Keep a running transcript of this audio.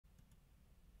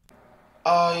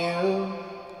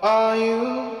Are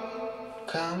you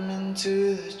coming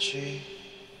to the tree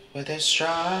where they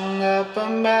strung up a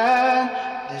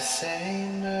man? They say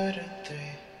murder three.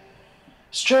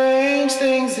 Strange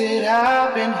things that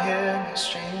happen here, no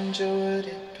stranger would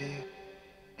it be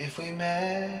if we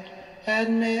met at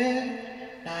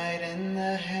midnight in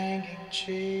the hanging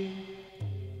tree.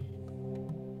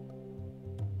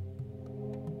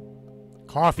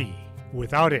 Coffee.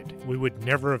 Without it, we would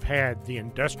never have had the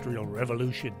Industrial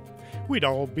Revolution. We'd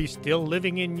all be still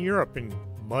living in Europe in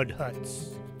mud huts.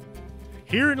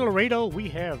 Here in Laredo, we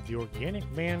have the Organic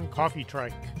Man Coffee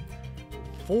Trike.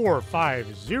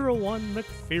 4501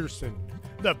 McPherson,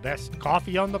 the best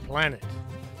coffee on the planet.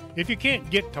 If you can't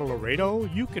get to Laredo,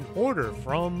 you can order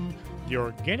from the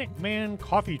Organic Man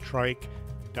Coffee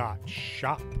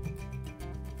Trike.shop.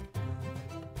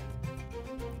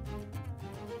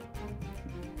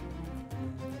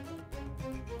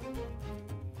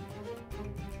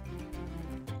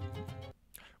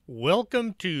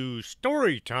 Welcome to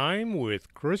Story Time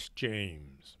with Chris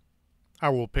James. I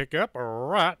will pick up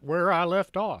right where I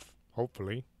left off,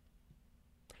 hopefully.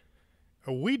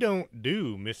 We don't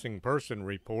do missing person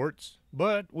reports,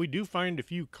 but we do find a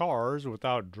few cars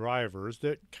without drivers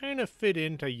that kind of fit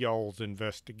into y'all's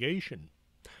investigation.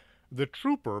 The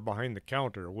trooper behind the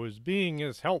counter was being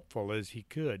as helpful as he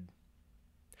could.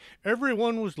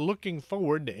 Everyone was looking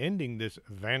forward to ending this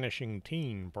vanishing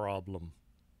teen problem.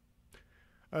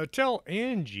 Tell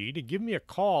Angie to give me a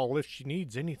call if she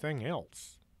needs anything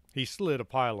else. He slid a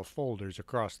pile of folders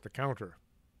across the counter.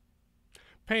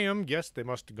 Pam guessed they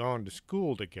must have gone to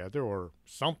school together or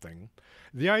something.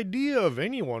 The idea of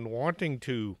anyone wanting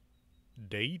to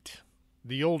date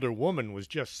the older woman was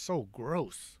just so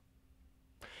gross.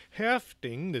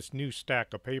 Hefting this new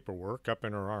stack of paperwork up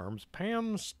in her arms,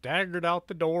 Pam staggered out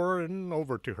the door and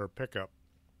over to her pickup.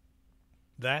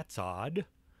 That's odd.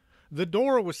 The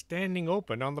door was standing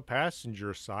open on the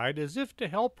passenger side as if to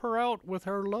help her out with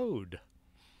her load.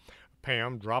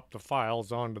 Pam dropped the files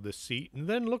onto the seat and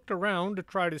then looked around to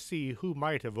try to see who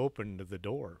might have opened the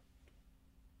door.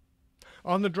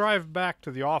 On the drive back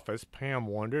to the office, Pam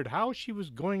wondered how she was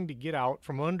going to get out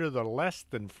from under the less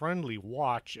than friendly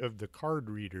watch of the card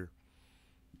reader.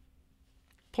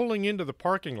 Pulling into the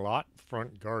parking lot,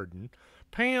 front garden,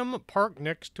 Pam parked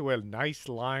next to a nice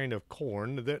line of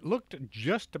corn that looked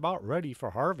just about ready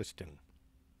for harvesting.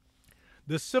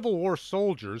 The Civil War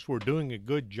soldiers were doing a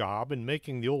good job in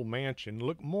making the old mansion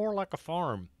look more like a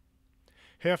farm.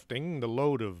 Hefting the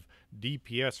load of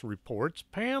DPS reports,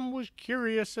 Pam was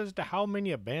curious as to how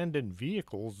many abandoned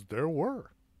vehicles there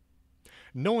were.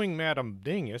 Knowing Madame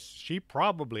Dingus, she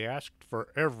probably asked for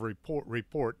every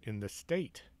report in the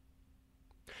state.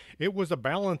 It was a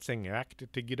balancing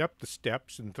act to get up the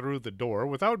steps and through the door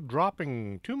without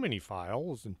dropping too many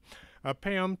files, and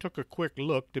Pam took a quick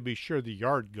look to be sure the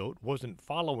yard goat wasn't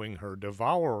following her,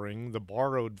 devouring the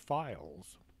borrowed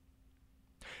files.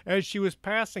 As she was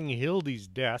passing Hildy's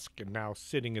desk, and now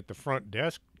sitting at the front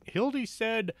desk, Hildy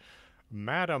said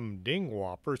Madame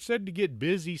Dingwhopper said to get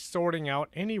busy sorting out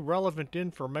any relevant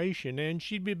information and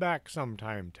she'd be back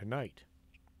sometime tonight.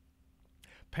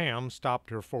 Pam stopped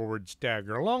her forward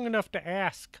stagger long enough to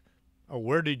ask,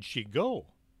 where did she go?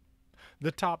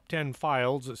 The top 10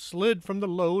 files slid from the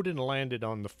load and landed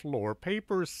on the floor,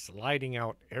 papers sliding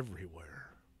out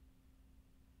everywhere.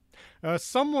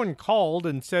 Someone called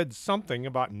and said something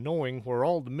about knowing where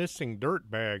all the missing dirt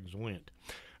bags went.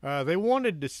 They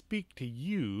wanted to speak to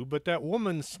you, but that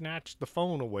woman snatched the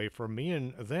phone away from me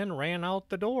and then ran out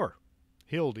the door.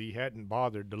 Hildy hadn't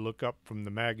bothered to look up from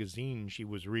the magazine she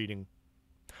was reading.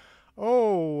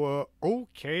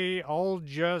 Okay, I'll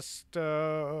just,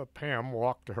 Pam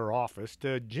walked to her office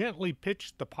to gently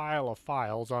pitch the pile of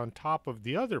files on top of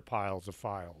the other piles of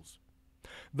files.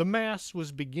 The mass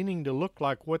was beginning to look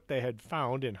like what they had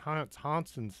found in Hans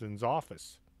Hansenson's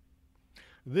office.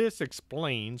 This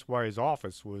explains why his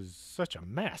office was such a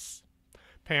mess.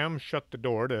 Pam shut the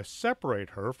door to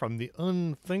separate her from the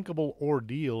unthinkable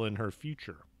ordeal in her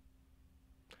future.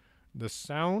 The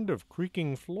sound of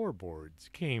creaking floorboards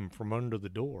came from under the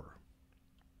door.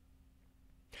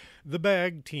 The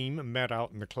bag team met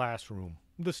out in the classroom.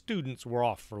 The students were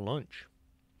off for lunch.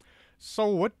 So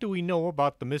what do we know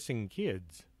about the missing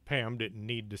kids? Pam didn't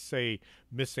need to say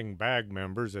missing bag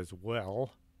members as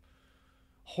well.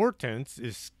 Hortense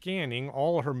is scanning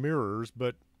all her mirrors,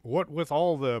 but what with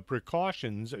all the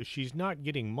precautions, she's not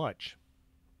getting much.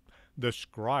 The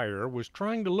scryer was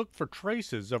trying to look for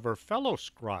traces of her fellow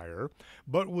scryer,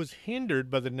 but was hindered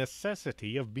by the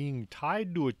necessity of being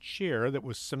tied to a chair that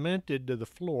was cemented to the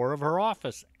floor of her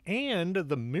office, and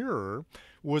the mirror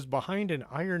was behind an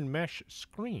iron mesh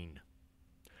screen.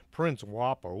 Prince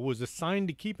Wapo was assigned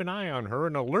to keep an eye on her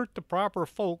and alert the proper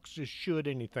folks should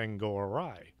anything go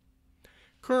awry.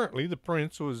 Currently, the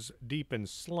prince was deep in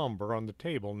slumber on the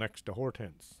table next to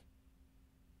Hortense.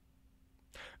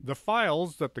 The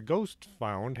files that the ghost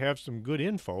found have some good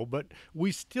info, but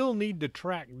we still need to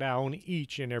track down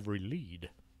each and every lead,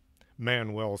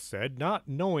 Manuel said, not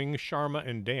knowing Sharma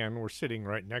and Dan were sitting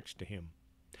right next to him.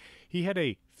 He had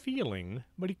a feeling,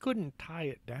 but he couldn't tie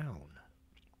it down.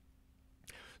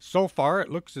 So far, it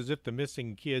looks as if the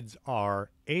missing kids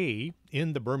are A,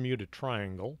 in the Bermuda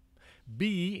Triangle,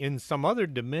 B, in some other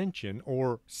dimension,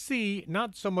 or C,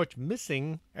 not so much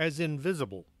missing as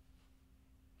invisible.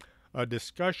 A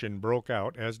discussion broke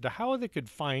out as to how they could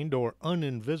find or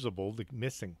uninvisible the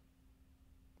missing.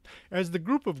 As the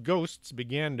group of ghosts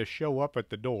began to show up at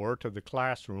the door to the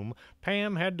classroom,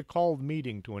 Pam had to call the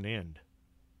meeting to an end.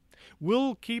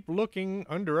 We'll keep looking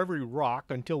under every rock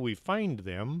until we find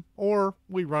them, or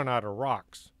we run out of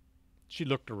rocks. She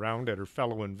looked around at her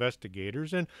fellow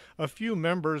investigators and a few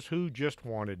members who just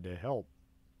wanted to help.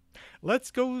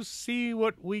 Let's go see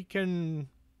what we can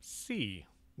see.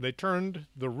 They turned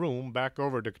the room back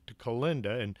over to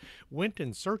Kalinda and went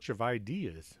in search of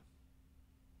ideas.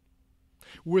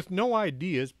 With no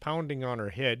ideas pounding on her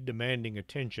head demanding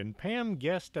attention, Pam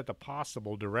guessed at the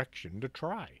possible direction to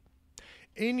try.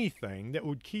 Anything that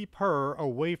would keep her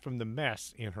away from the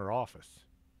mess in her office.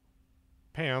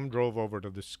 Pam drove over to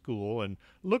the school and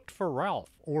looked for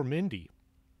Ralph or Mindy.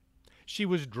 She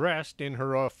was dressed in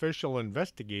her official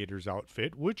investigator's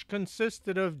outfit, which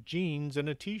consisted of jeans and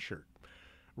a t-shirt.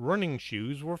 Running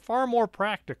shoes were far more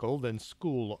practical than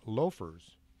school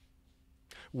loafers.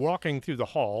 Walking through the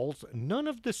halls, none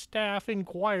of the staff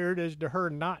inquired as to her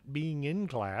not being in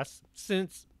class,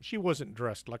 since she wasn't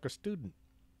dressed like a student.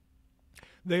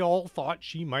 They all thought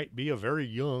she might be a very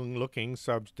young-looking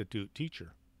substitute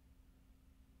teacher.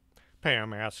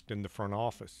 Pam asked in the front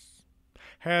office,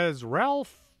 "Has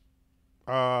Ralph,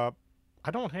 I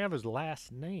don't have his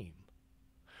last name.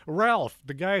 Ralph,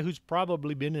 the guy who's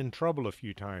probably been in trouble a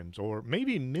few times, or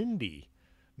maybe Mindy.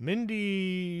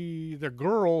 Mindy, the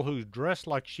girl who's dressed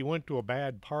like she went to a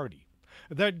bad party.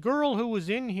 That girl who was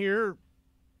in here."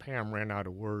 Pam ran out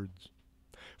of words.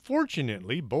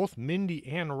 Fortunately, both Mindy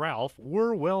and Ralph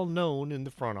were well known in the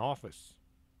front office.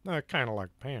 Kind of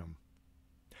like Pam.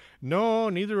 "No,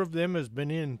 neither of them has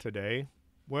been in today."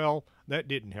 Well, that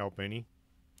didn't help any.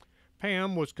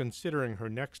 Pam was considering her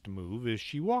next move as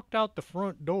she walked out the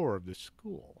front door of the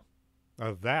school.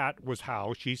 That was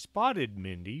how she spotted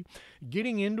Mindy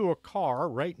getting into a car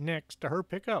right next to her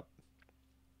pickup.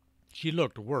 She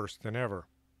looked worse than ever.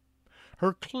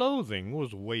 Her clothing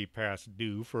was way past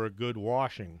due for a good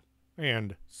washing,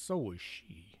 and so was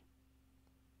she.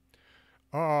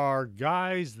 Are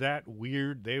guys that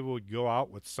weird they would go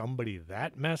out with somebody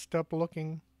that messed up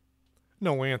looking?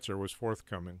 No answer was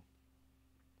forthcoming.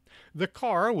 The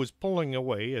car was pulling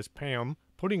away as Pam,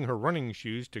 putting her running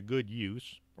shoes to good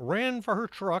use, ran for her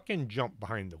truck and jumped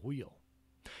behind the wheel.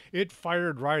 It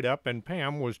fired right up, and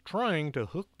Pam was trying to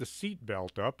hook the seat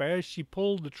belt up as she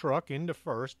pulled the truck into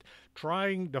first,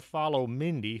 trying to follow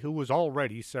Mindy, who was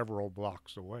already several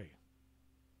blocks away.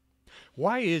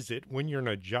 Why is it when you're in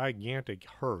a gigantic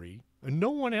hurry, no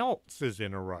one else is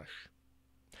in a rush?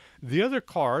 The other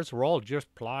cars were all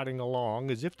just plodding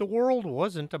along as if the world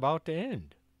wasn't about to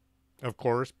end. Of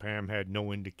course, Pam had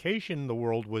no indication the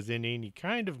world was in any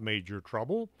kind of major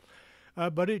trouble,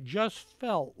 but it just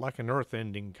felt like an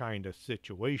earth-ending kind of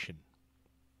situation.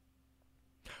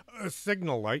 A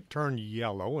signal light turned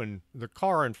yellow, and the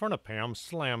car in front of Pam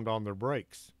slammed on their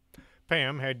brakes.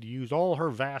 Pam had to use all her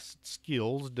vast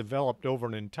skills developed over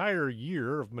an entire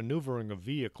year of maneuvering a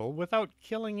vehicle without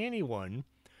killing anyone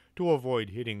to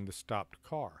avoid hitting the stopped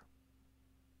car.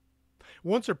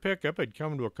 Once her pickup had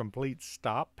come to a complete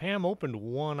stop, Pam opened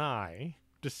one eye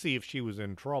to see if she was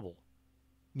in trouble.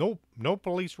 Nope, no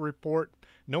police report,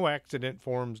 no accident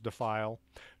forms to file,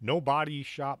 no body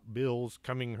shop bills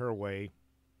coming her way,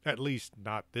 at least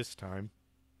not this time.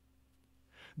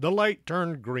 The light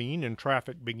turned green and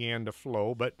traffic began to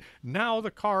flow, but now the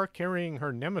car carrying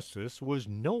her nemesis was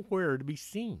nowhere to be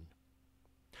seen.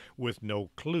 With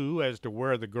no clue as to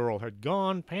where the girl had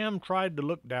gone, Pam tried to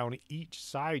look down each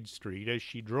side street as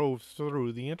she drove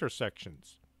through the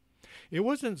intersections. It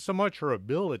wasn't so much her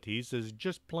abilities as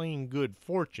just plain good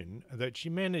fortune that she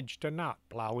managed to not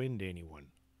plow into anyone.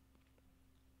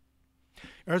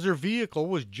 As her vehicle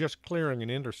was just clearing an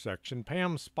intersection,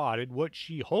 Pam spotted what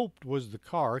she hoped was the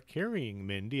car carrying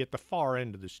Mindy at the far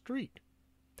end of the street.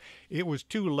 It was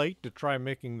too late to try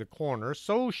making the corner,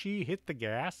 so she hit the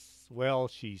gas. Well,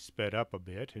 she sped up a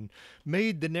bit and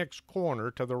made the next corner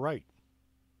to the right.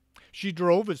 She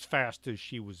drove as fast as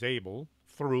she was able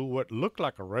through what looked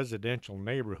like a residential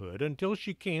neighborhood until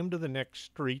she came to the next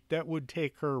street that would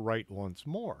take her right once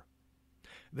more.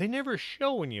 They never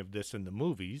show any of this in the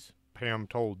movies, Pam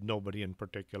told nobody in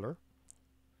particular.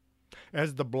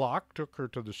 As the block took her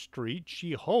to the street,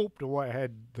 she hoped what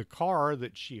had the car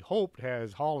that she hoped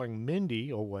has hauling Mindy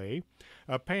away.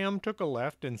 Pam took a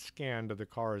left and scanned the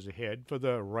cars ahead for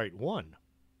the right one.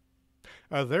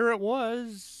 There it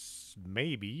was,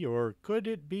 maybe, or could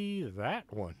it be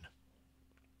that one?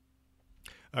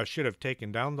 Should have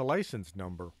taken down the license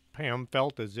number. Pam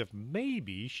felt as if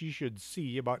maybe she should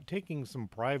see about taking some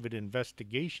private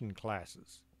investigation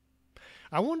classes.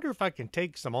 I wonder if I can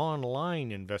take some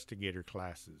online investigator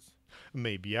classes.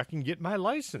 Maybe I can get my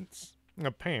license.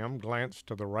 Pam glanced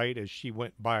to the right as she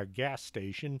went by a gas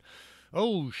station.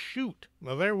 Oh, shoot!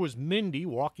 There was Mindy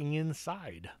walking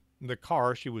inside. The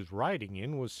car she was riding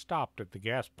in was stopped at the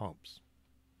gas pumps.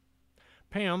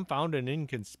 Pam found an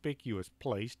inconspicuous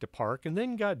place to park and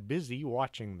then got busy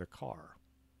watching the car.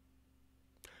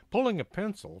 Pulling a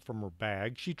pencil from her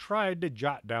bag, she tried to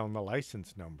jot down the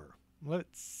license number.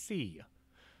 Let's see.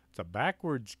 It's a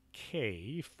backwards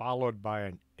K followed by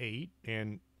an 8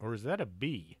 or is that a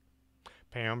B?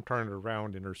 Pam turned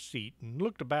around in her seat and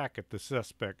looked back at the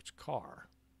suspect's car.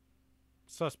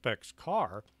 Suspect's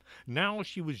car? Now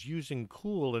she was using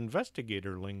cool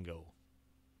investigator lingo.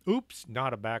 Oops,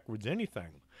 not a backwards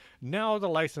anything. Now the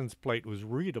license plate was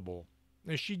readable.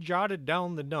 She jotted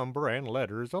down the number and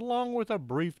letters along with a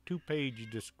brief 2-page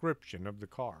description of the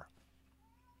car.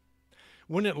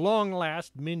 When at long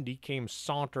last Mindy came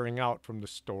sauntering out from the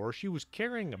store, she was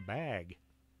carrying a bag.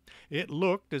 It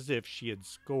looked as if she had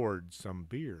scored some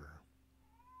beer.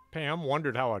 Pam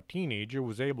wondered how a teenager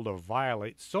was able to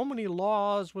violate so many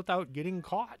laws without getting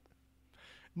caught.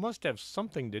 It must have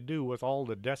something to do with all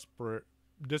the desperate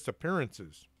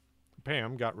disappearances.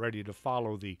 Pam got ready to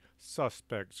follow the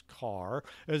suspect's car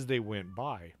as they went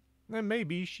by. And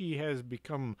maybe she has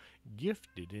become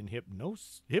gifted in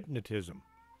hypnotism.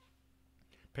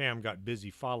 Pam got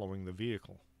busy following the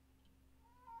vehicle.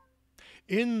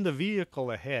 In the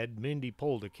vehicle ahead, Mindy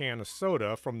pulled a can of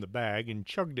soda from the bag and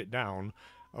chugged it down,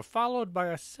 followed by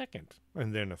a second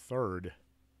and then a third.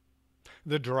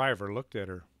 The driver looked at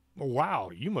her. Wow,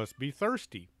 you must be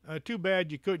thirsty. Too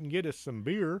bad you couldn't get us some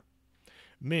beer.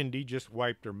 Mindy just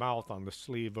wiped her mouth on the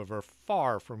sleeve of her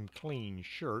far from clean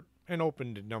shirt and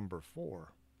opened number 4.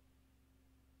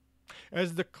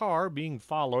 As the car, being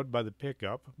followed by the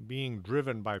pickup, being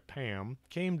driven by Pam,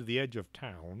 came to the edge of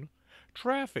town,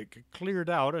 traffic cleared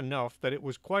out enough that it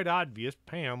was quite obvious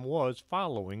Pam was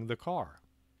following the car.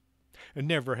 And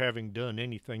never having done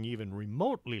anything even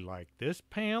remotely like this,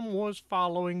 Pam was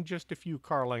following just a few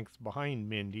car lengths behind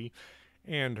Mindy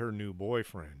and her new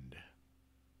boyfriend.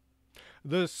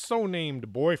 The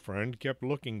so-named boyfriend kept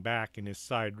looking back in his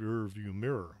side rearview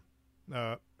mirror.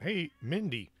 Hey,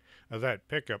 Mindy, that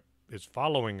pickup is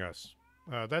following us.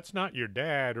 That's not your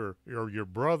dad or your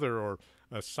brother or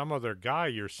some other guy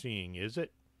you're seeing, is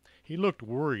it? He looked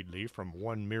worriedly from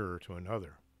one mirror to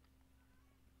another.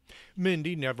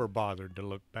 Mindy never bothered to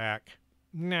look back.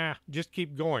 Nah, just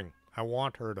keep going. I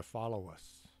want her to follow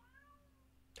us.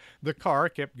 The car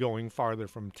kept going farther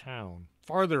from town,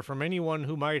 farther from anyone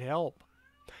who might help.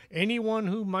 Anyone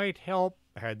who might help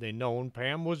had they known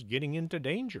Pam was getting into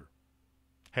danger.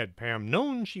 Had Pam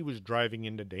known she was driving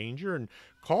into danger and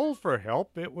called for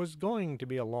help, it was going to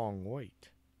be a long wait.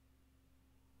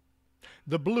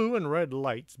 The blue and red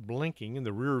lights blinking in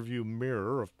the rearview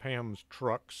mirror of Pam's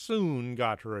truck soon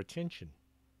got her attention.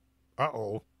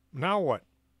 Uh-oh, now what?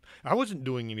 I wasn't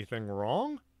doing anything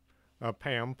wrong.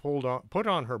 Pam put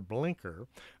on her blinker,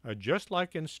 just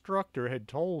like instructor had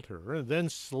told her, and then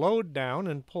slowed down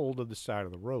and pulled to the side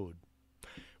of the road.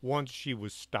 Once she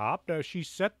was stopped, she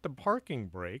set the parking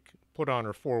brake, put on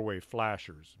her 4-way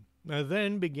flashers,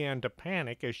 then began to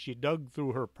panic as she dug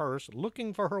through her purse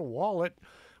looking for her wallet,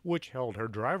 which held her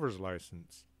driver's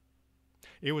license.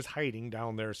 It was hiding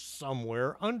down there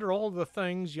somewhere under all the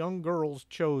things young girls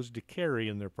chose to carry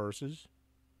in their purses.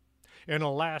 In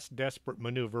a last desperate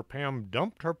maneuver, Pam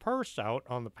dumped her purse out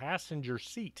on the passenger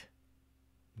seat.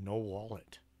 No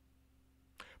wallet.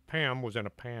 Pam was in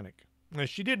a panic.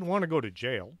 She didn't want to go to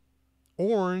jail.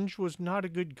 Orange was not a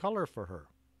good color for her.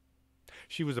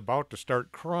 She was about to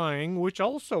start crying, which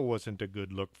also wasn't a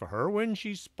good look for her, when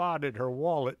she spotted her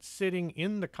wallet sitting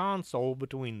in the console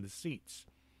between the seats.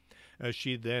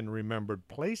 She then remembered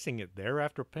placing it there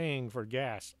after paying for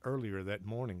gas earlier that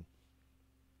morning.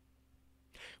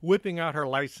 Whipping out her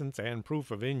license and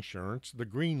proof of insurance, the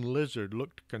green lizard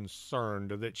looked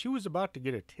concerned that she was about to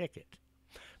get a ticket.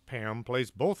 Pam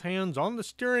placed both hands on the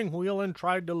steering wheel and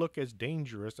tried to look as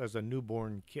dangerous as a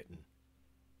newborn kitten.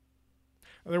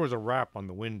 There was a rap on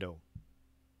the window.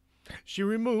 She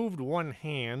removed one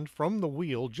hand from the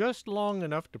wheel just long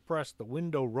enough to press the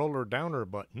window roller downer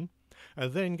button,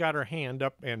 and then got her hand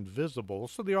up and visible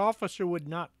so the officer would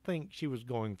not think she was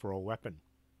going for a weapon.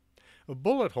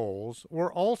 Bullet holes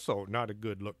were also not a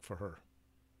good look for her.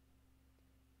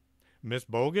 "Miss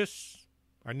Bogus,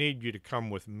 I need you to come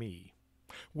with me.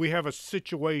 We have a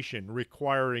situation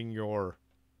requiring your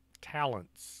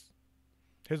talents."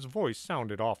 His voice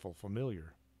sounded awful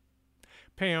familiar.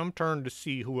 Pam turned to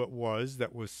see who it was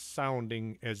that was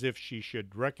sounding as if she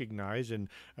should recognize and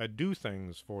do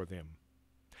things for them.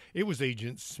 It was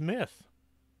Agent Smith,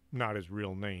 not his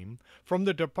real name, from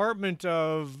the Department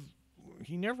of...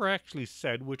 He never actually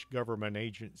said which government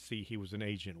agency he was an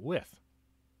agent with.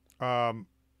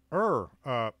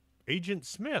 Agent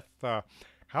Smith,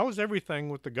 how's everything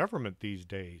with the government these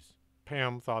days?"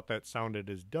 Pam thought that sounded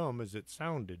as dumb as it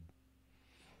sounded.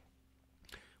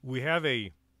 "We have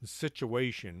a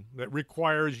situation that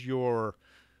requires your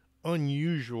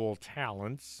unusual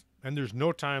talents, and there's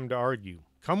no time to argue.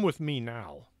 Come with me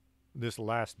now." This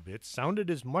last bit sounded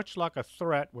as much like a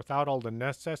threat without all the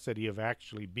necessity of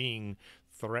actually being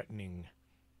threatening.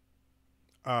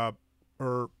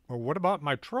 What about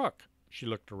my truck?" She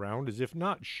looked around as if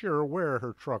not sure where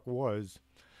her truck was.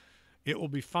 "It will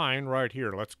be fine right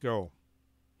here. Let's go."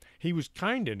 He was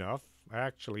kind enough,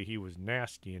 actually he was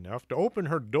nasty enough, to open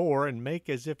her door and make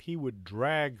as if he would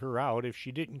drag her out if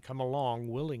she didn't come along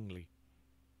willingly.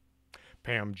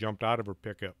 Pam jumped out of her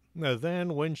pickup.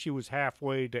 Then, when she was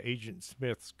halfway to Agent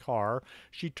Smith's car,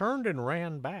 she turned and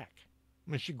ran back.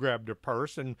 She grabbed her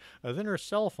purse and then her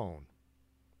cell phone.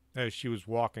 As she was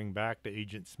walking back to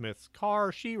Agent Smith's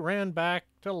car, she ran back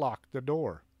to lock the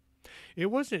door. It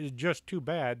wasn't just too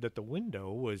bad that the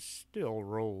window was still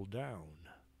rolled down.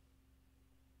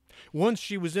 Once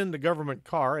she was in the government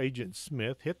car, Agent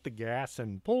Smith hit the gas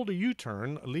and pulled a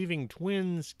U-turn, leaving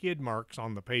twin skid marks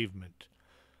on the pavement.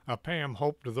 Pam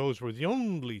hoped those were the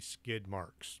only skid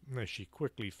marks, as she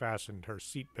quickly fastened her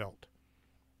seatbelt.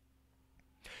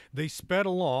 They sped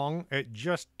along at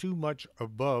just too much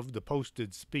above the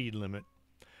posted speed limit.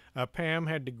 Pam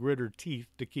had to grit her teeth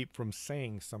to keep from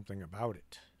saying something about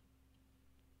it.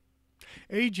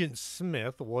 Agent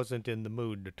Smith wasn't in the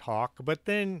mood to talk, but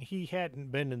then he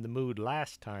hadn't been in the mood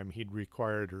last time he'd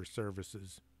required her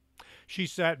services. She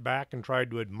sat back and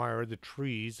tried to admire the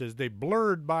trees as they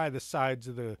blurred by the sides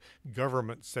of the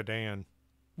government sedan.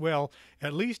 Well,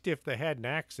 at least if they had an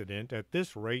accident, at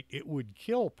this rate it would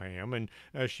kill Pam, and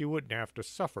she wouldn't have to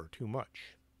suffer too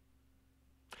much.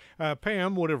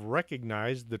 Pam would have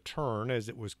recognized the turn as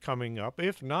it was coming up,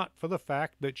 if not for the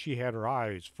fact that she had her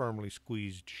eyes firmly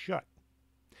squeezed shut.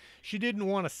 She didn't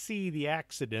want to see the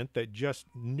accident that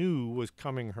just knew was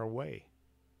coming her way.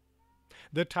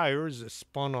 The tires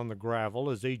spun on the gravel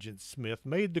as Agent Smith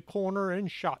made the corner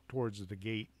and shot towards the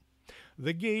gate.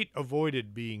 The gate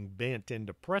avoided being bent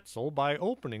into pretzel by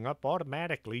opening up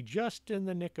automatically just in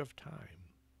the nick of time.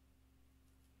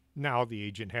 Now the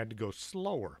agent had to go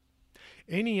slower.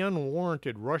 Any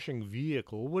unwarranted rushing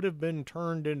vehicle would have been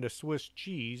turned into Swiss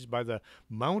cheese by the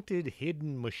mounted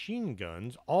hidden machine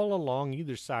guns all along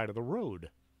either side of the road.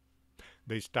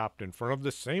 They stopped in front of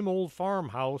the same old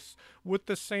farmhouse with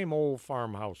the same old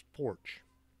farmhouse porch.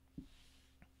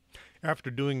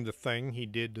 After doing the thing he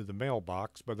did to the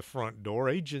mailbox by the front door,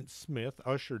 Agent Smith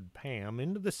ushered Pam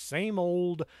into the same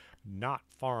old, not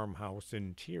farmhouse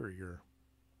interior.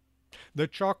 The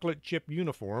chocolate chip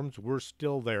uniforms were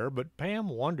still there, but Pam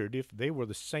wondered if they were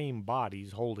the same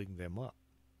bodies holding them up.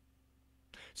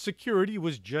 Security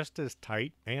was just as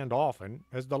tight and often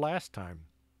as the last time.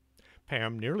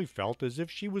 Pam nearly felt as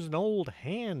if she was an old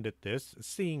hand at this,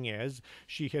 seeing as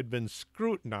she had been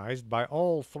scrutinized by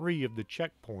all 3 of the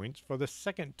checkpoints for the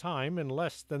second time in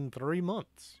less than 3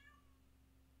 months.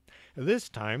 This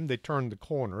time they turned the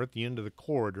corner at the end of the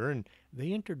corridor and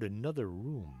they entered another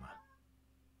room.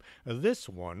 This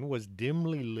one was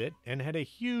dimly lit and had a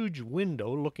huge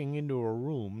window looking into a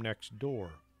room next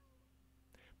door.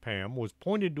 Pam was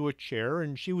pointed to a chair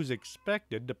and she was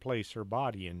expected to place her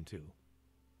body into.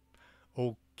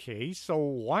 Okay, so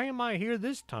why am I here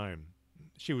this time?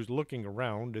 She was looking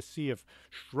around to see if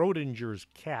Schrodinger's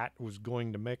cat was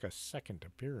going to make a second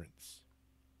appearance.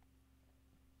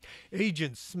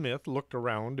 Agent Smith looked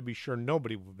around to be sure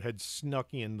nobody had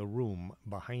snuck in the room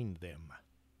behind them.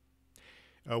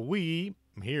 We,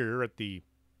 here at the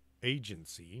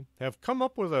agency, have come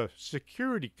up with a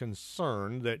security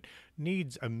concern that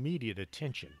needs immediate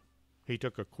attention. He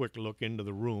took a quick look into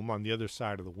the room on the other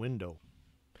side of the window.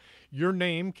 Your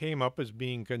name came up as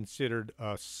being considered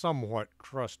somewhat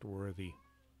trustworthy.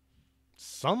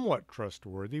 Somewhat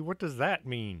trustworthy? What does that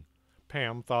mean?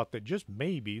 Pam thought that just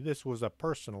maybe this was a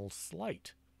personal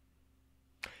slight.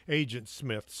 Agent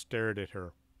Smith stared at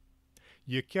her.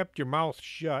 You kept your mouth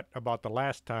shut about the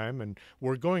last time, and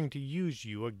we're going to use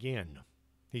you again.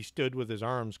 He stood with his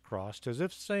arms crossed, as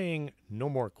if saying, no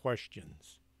more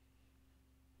questions.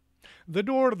 The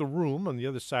door to the room on the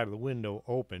other side of the window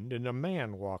opened, and a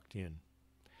man walked in.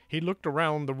 He looked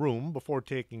around the room before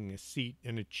taking a seat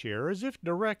in a chair, as if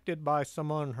directed by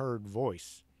some unheard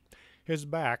voice. His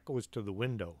back was to the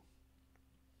window.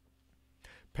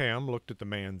 Pam looked at the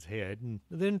man's head, and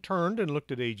then turned and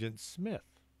looked at Agent Smith.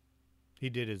 He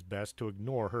did his best to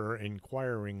ignore her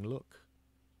inquiring look.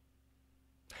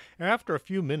 After a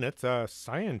few minutes, a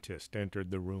scientist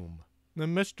entered the room.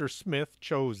 Mr. Smith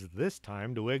chose this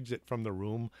time to exit from the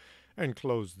room and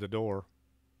close the door.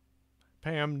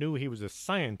 Pam knew he was a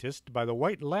scientist by the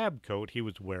white lab coat he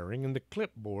was wearing and the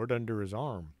clipboard under his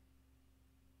arm.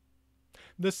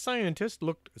 The scientist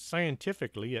looked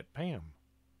scientifically at Pam.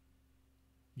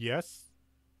 Yes,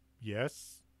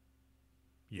 yes,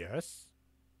 yes.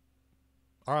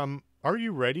 Are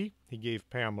you ready? He gave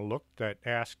Pam a look that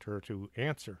asked her to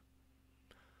answer.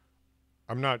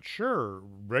 I'm not sure.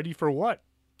 Ready for what?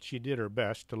 She did her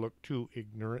best to not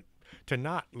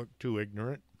look too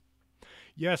ignorant.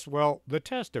 Yes, well, the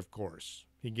test, of course.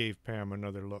 He gave Pam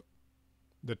another look.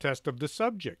 The test of the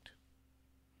subject.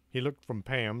 He looked from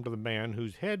Pam to the man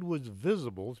whose head was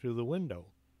visible through the window.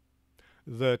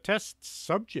 The test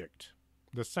subject.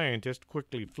 The scientist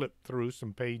quickly flipped through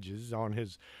some pages on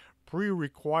his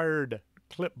pre-required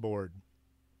clipboard.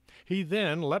 He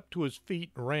then leapt to his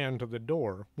feet and ran to the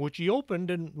door, which he opened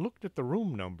and looked at the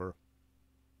room number.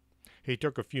 He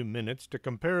took a few minutes to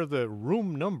compare the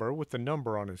room number with the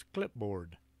number on his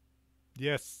clipboard.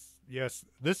 Yes,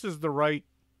 this is the right...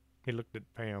 He looked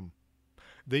at Pam.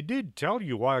 They did tell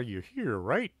you why you're here,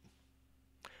 right?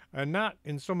 Not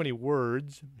in so many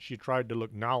words. She tried to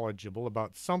look knowledgeable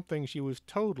about something she was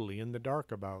totally in the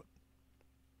dark about.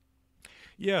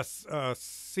 Yes,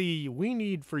 see, we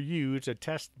need for you to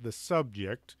test the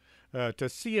subject to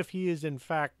see if he is in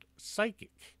fact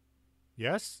psychic.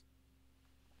 Yes?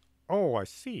 Oh, I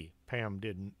see. Pam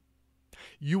didn't.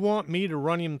 You want me to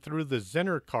run him through the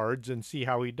Zener cards and see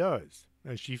how he does?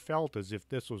 She felt as if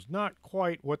this was not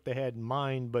quite what they had in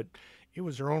mind, but it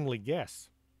was her only guess.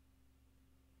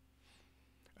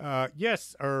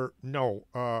 Yes or no.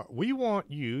 We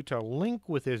want you to link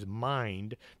with his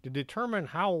mind to determine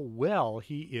how well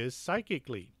he is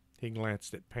psychically. He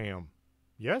glanced at Pam.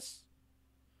 Yes?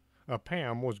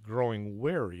 Pam was growing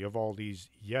wary of all these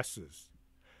yeses.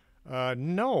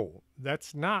 No,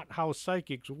 that's not how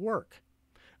psychics work.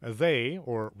 They,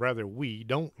 or rather we,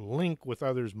 don't link with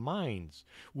others' minds.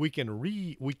 We can't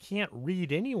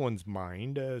read anyone's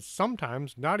mind,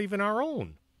 sometimes not even our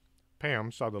own.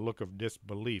 Pam saw the look of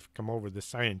disbelief come over the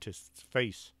scientist's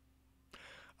face.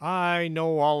 I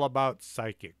know all about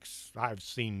psychics. I've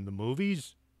seen the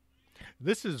movies.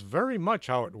 This is very much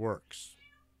how it works.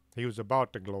 He was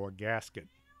about to glow a gasket.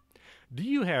 Do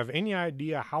you have any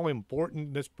idea how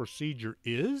important this procedure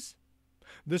is?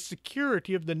 The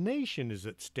security of the nation is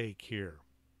at stake here.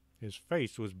 His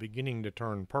face was beginning to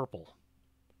turn purple.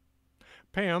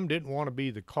 Pam didn't want to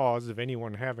be the cause of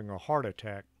anyone having a heart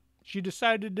attack. She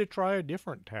decided to try a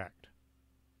different tact.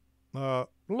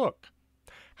 Look,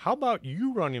 how about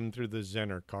you run him through the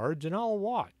Zener cards and I'll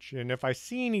watch, and if I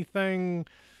see anything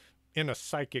in a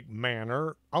psychic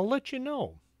manner, I'll let you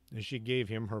know. And she gave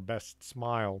him her best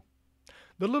smile.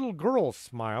 The little girl's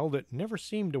smile that never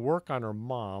seemed to work on her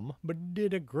mom, but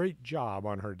did a great job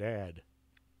on her dad.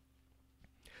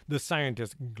 The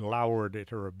scientist glowered at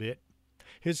her a bit.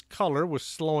 His color was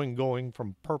slowly going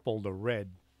from purple to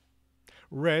red.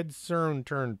 Red soon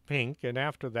turned pink, and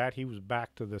after that he was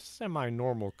back to the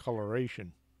semi-normal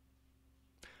coloration.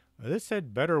 This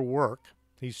had better work.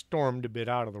 He stormed a bit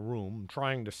out of the room,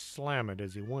 trying to slam it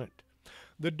as he went.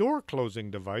 The door-closing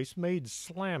device made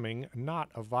slamming not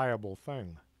a viable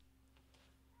thing.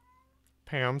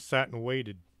 Pam sat and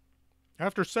waited.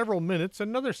 After several minutes,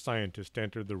 another scientist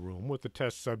entered the room with the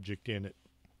test subject in it.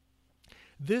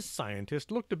 This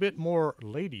scientist looked a bit more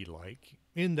ladylike,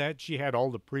 in that she had all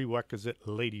the prerequisite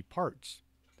lady parts.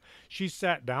 She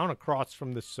sat down across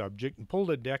from the subject and pulled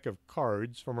a deck of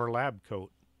cards from her lab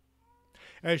coat.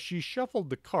 As she shuffled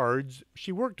the cards,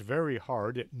 she worked very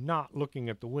hard at not looking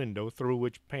at the window through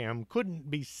which Pam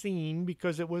couldn't be seen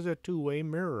because it was a two-way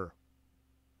mirror.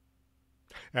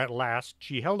 At last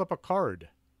she held up a card,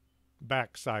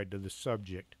 backside to the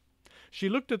subject. She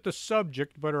looked at the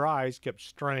subject, but her eyes kept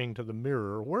straying to the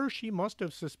mirror where she must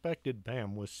have suspected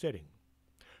Pam was sitting.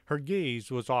 Her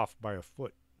gaze was off by a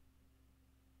foot.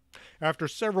 After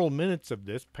several minutes of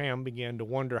this, Pam began to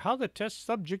wonder how the test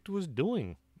subject was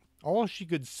doing. All she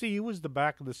could see was the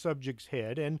back of the subject's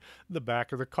head and the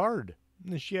back of the card.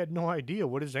 She had no idea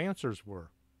what his answers were.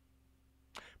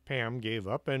 Pam gave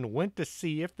up and went to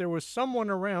see if there was someone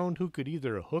around who could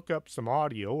either hook up some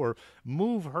audio or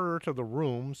move her to the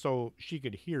room so she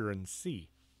could hear and see.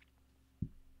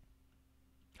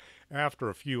 After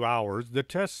a few hours, the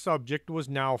test subject was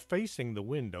now facing the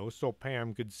window so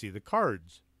Pam could see the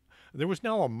cards. There was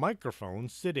now a microphone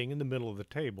sitting in the middle of the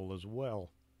table as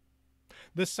well.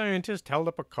 The scientist held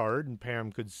up a card and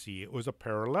Pam could see it was a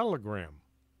parallelogram.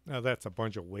 Now that's a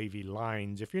bunch of wavy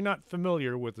lines if you're not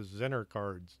familiar with the Zener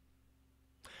cards.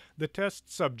 The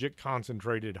test subject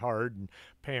concentrated hard and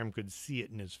Pam could see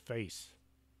it in his face.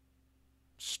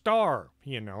 "Star,"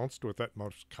 he announced with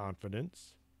utmost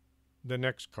confidence. The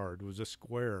next card was a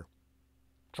square.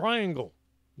 "Triangle."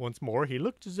 Once more he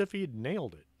looked as if he had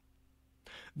nailed it.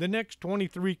 The next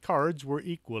 23 cards were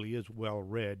equally as well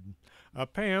read.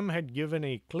 Pam had given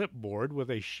a clipboard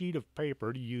with a sheet of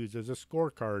paper to use as a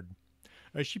scorecard.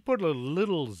 She put a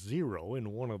little 0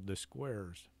 in one of the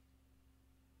squares.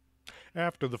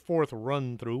 After the fourth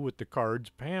run-through with the cards,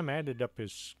 Pam added up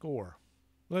his score.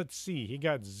 Let's see, he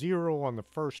got 0 on the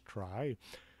first try,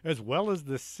 as well as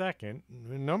the second.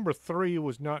 Number 3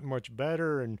 was not much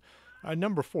better, and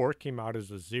number 4 came out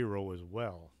as a 0 as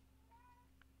well.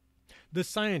 The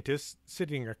scientist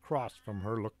sitting across from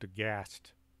her looked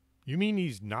aghast. "You mean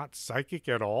he's not psychic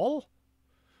at all?"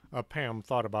 Pam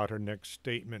thought about her next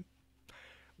statement.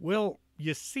 "Well,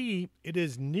 you see, it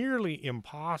is nearly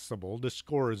impossible to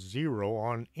score a 0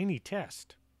 on any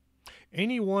test.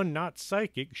 Anyone not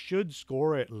psychic should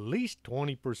score at least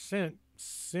 20%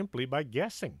 simply by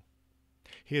guessing.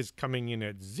 His coming in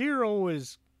at 0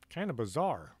 is kind of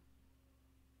bizarre."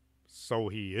 "So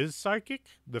he is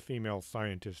psychic?" the female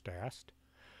scientist asked.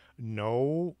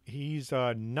 "No, he's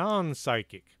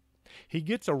non-psychic. He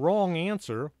gets a wrong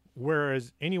answer,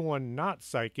 whereas anyone not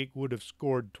psychic would have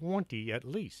scored 20 at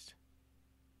least."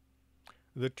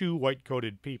 The two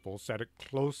white-coated people sat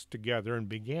close together and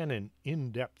began an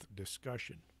in-depth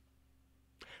discussion.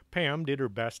 Pam did her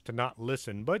best to not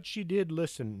listen, but she did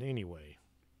listen anyway.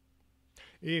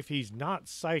 If he's not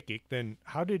psychic, then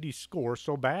how did he score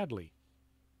so badly?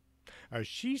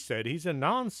 She said he's a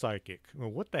non-psychic.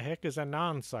 What the heck is a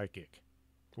non-psychic?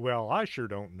 Well, I sure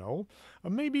don't know.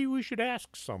 Maybe we should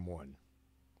ask someone.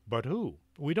 But who?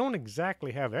 We don't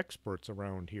exactly have experts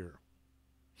around here.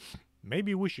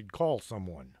 Maybe we should call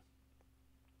someone.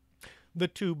 The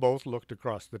two both looked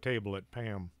across the table at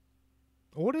Pam.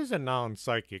 "What is a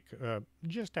non-psychic?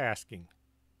 Just asking."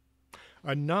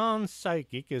 "A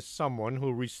non-psychic is someone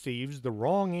who receives the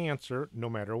wrong answer no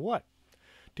matter what.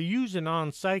 To use a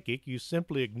non-psychic, you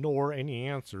simply ignore any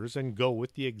answers and go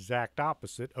with the exact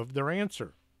opposite of their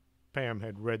answer." Pam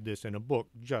had read this in a book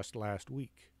just last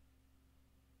week.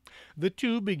 The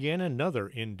two began another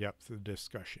in-depth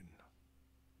discussion.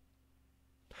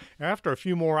 After a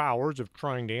few more hours of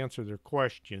trying to answer their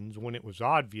questions, when it was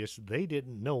obvious they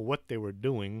didn't know what they were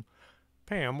doing,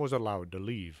 Pam was allowed to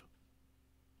leave.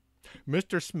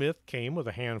 Mr. Smith came with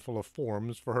a handful of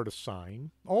forms for her to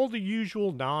sign, all the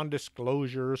usual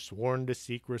non-disclosure, sworn to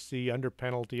secrecy under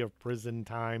penalty of prison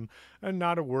time, and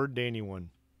not a word to anyone.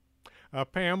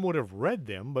 Pam would have read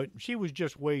them, but she was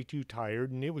just way too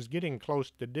tired, and it was getting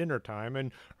close to dinner time,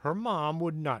 and her mom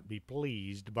would not be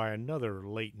pleased by another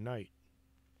late night.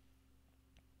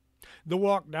 The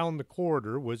walk down the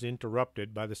corridor was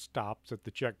interrupted by the stops at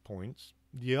the checkpoints.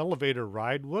 The elevator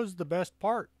ride was the best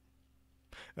part.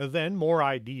 Then more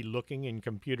ID looking and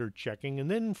computer checking, and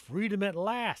then freedom at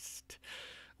last.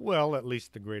 Well, at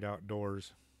least the great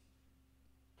outdoors.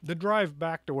 The drive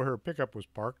back to where her pickup was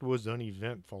parked was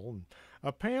uneventful,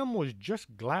 and Pam was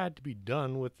just glad to be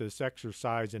done with this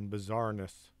exercise in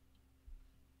bizarreness.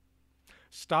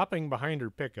 Stopping behind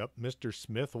her pickup, Mr.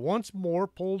 Smith once more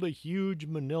pulled a huge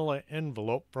manila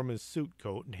envelope from his suit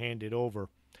coat and handed it over.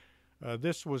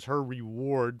 This was her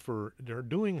reward for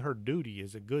doing her duty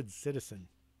as a good citizen.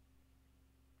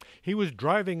 He was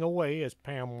driving away as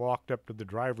Pam walked up to the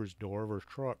driver's door of her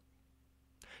truck.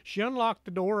 She unlocked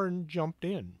the door and jumped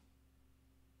in.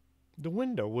 The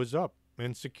window was up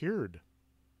and secured.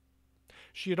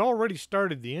 She had already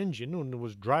started the engine and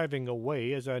was driving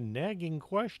away as a nagging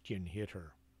question hit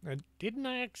her. "Didn't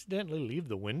I accidentally leave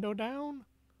the window down?"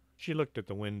 She looked at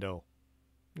the window.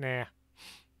 Nah.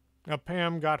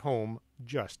 Pam got home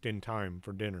just in time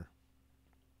for dinner.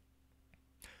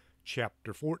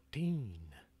 Chapter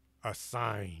 14. A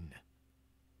sign.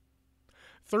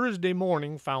 Thursday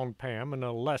morning found Pam in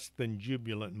a less than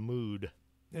jubilant mood.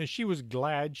 She was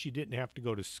glad she didn't have to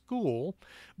go to school,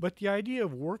 but the idea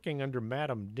of working under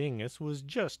Madame Dingus was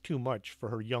just too much for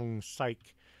her young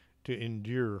psyche to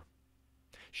endure.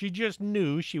 She just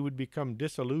knew she would become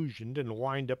disillusioned and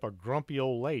wind up a grumpy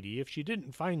old lady if she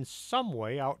didn't find some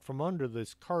way out from under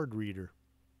this card reader.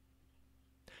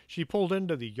 She pulled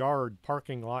into the yard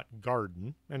parking lot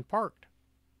garden and parked.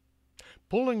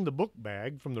 Pulling the book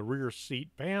bag from the rear seat,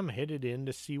 Pam headed in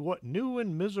to see what new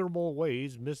and miserable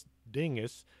ways Miss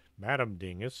Dingus, Madame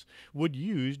Dingus, would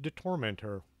use to torment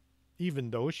her,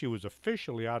 even though she was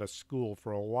officially out of school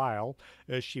for a while,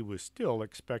 as she was still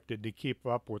expected to keep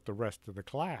up with the rest of the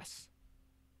class.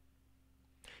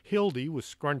 Hildy was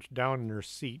scrunched down in her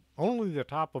seat, only the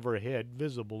top of her head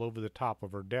visible over the top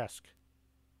of her desk.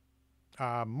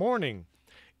 Morning.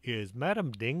 Is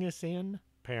Madame Dingus in?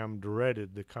 Pam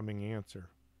dreaded the coming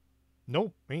answer.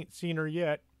 Nope, ain't seen her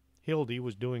yet. Hildy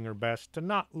was doing her best to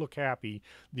not look happy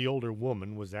the older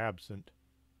woman was absent.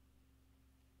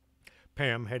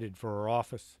 Pam headed for her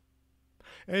office.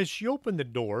 As she opened the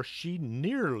door, she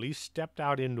nearly stepped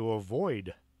out into a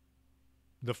void.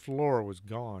 The floor was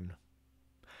gone.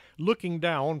 Looking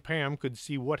down, Pam could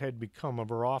see what had become of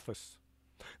her office.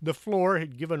 The floor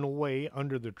had given way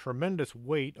under the tremendous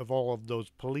weight of all of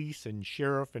those police and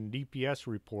sheriff and DPS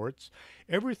reports.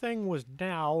 Everything was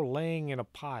now laying in a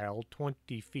pile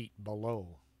 20 feet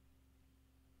below.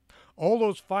 All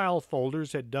those file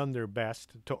folders had done their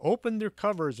best to open their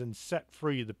covers and set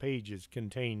free the pages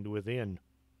contained within.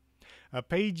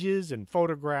 Pages and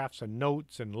photographs and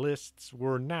notes and lists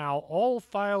were now all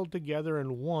filed together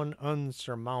in one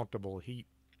unsurmountable heap.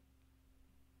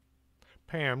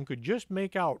 Pam could just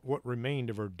make out what remained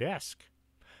of her desk,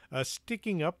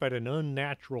 sticking up at an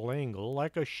unnatural angle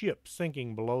like a ship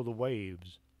sinking below the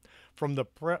waves. From the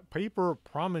paper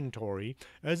promontory,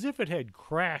 as if it had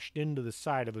crashed into the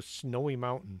side of a snowy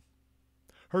mountain.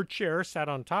 Her chair sat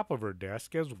on top of her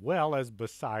desk as well as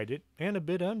beside it, and a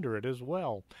bit under it as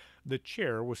well. The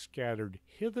chair was scattered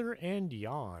hither and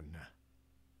yon.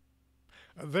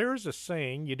 There's a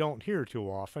saying you don't hear too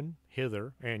often,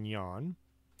 hither and yon.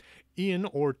 In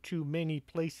or to many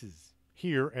places,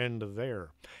 here and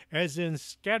there, as in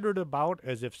scattered about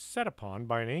as if set upon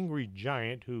by an angry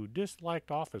giant who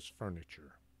disliked office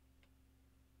furniture.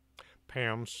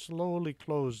 Pam slowly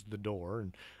closed the door,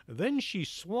 and then she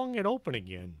swung it open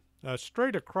again.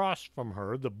 Straight across from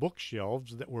her, the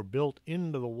bookshelves that were built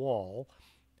into the wall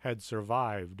had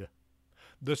survived.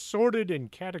 The sorted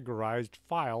and categorized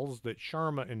files that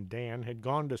Sharma and Dan had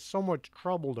gone to so much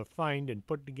trouble to find and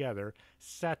put together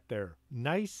sat there,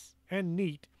 nice and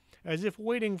neat, as if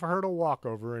waiting for her to walk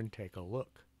over and take a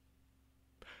look.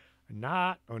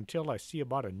 Not until I see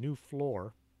about a new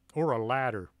floor, or a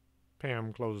ladder.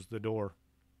 Pam closed the door.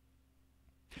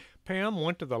 Pam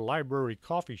went to the library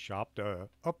coffee shop to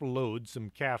upload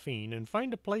some caffeine and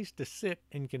find a place to sit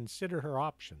and consider her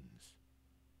options.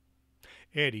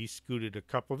 Eddie scooted a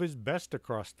cup of his best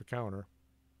across the counter.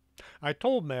 I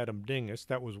told Madame Dingus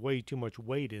that was way too much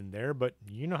weight in there, but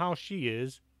you know how she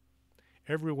is.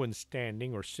 Everyone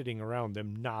standing or sitting around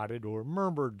them nodded or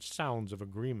murmured sounds of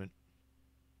agreement.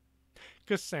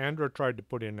 Cassandra tried to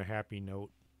put in a happy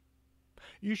note.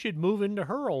 You should move into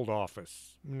her old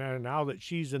office. Now that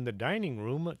she's in the dining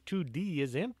room, 2D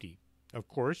is empty. Of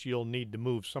course, you'll need to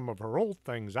move some of her old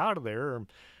things out of there.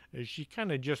 She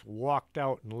kind of just walked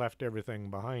out and left everything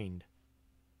behind.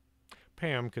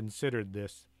 Pam considered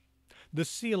this. The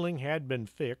ceiling had been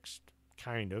fixed,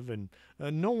 kind of, and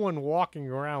no one walking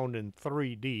around in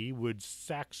 3D would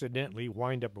accidentally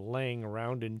wind up laying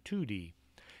around in 2D.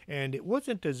 And it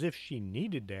wasn't as if she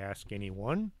needed to ask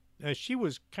anyone. She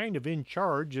was kind of in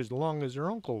charge as long as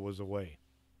her uncle was away.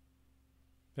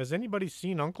 Has anybody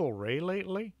seen Uncle Ray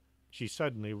lately? She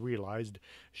suddenly realized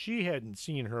she hadn't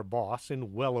seen her boss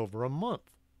in well over a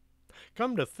month.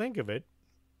 Come to think of it,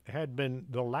 had been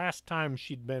the last time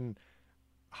she'd been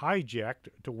hijacked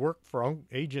to work for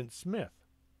Agent Smith.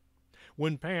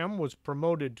 When Pam was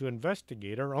promoted to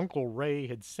investigator, Uncle Ray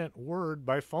had sent word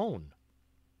by phone.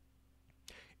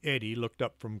 Eddie looked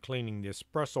up from cleaning the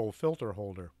espresso filter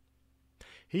holder.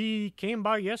 He came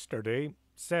by yesterday,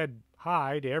 said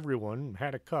hi to everyone,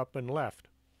 had a cup, and left.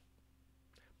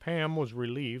 Pam was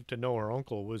relieved to know her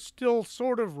uncle was still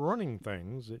sort of running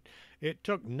things. It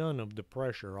took none of the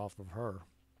pressure off of her.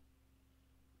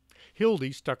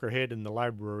 Hildy stuck her head in the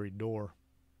library door.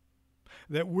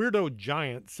 That weirdo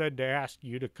giant said to ask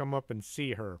you to come up and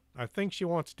see her. I think she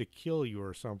wants to kill you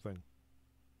or something.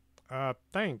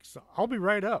 Thanks. I'll be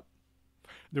right up.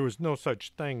 There was no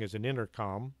such thing as an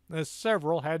intercom, as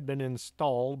several had been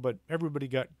installed, but everybody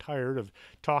got tired of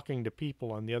talking to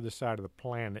people on the other side of the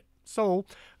planet. So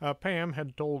Pam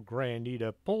had told Grandy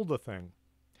to pull the thing.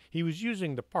 He was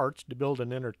using the parts to build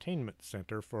an entertainment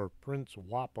center for Prince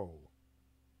Wapo.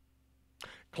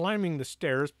 Climbing the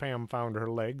stairs, Pam found her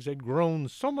legs had grown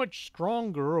so much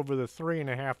stronger over the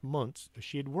 3.5 months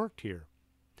she had worked here.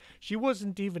 She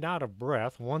wasn't even out of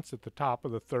breath once at the top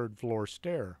of the third-floor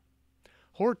stair.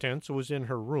 Hortense was in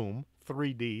her room,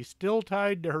 3D, still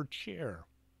tied to her chair.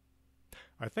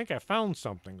 "I think I found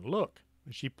something. Look."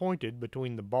 She pointed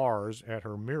between the bars at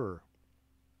her mirror.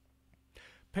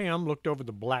 Pam looked over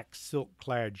the black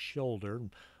silk-clad shoulder,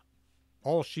 and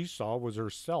all she saw was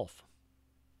herself.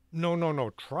 No, no,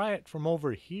 no, try it from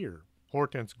over here."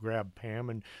 Hortense grabbed Pam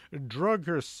and drug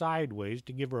her sideways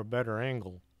to give her a better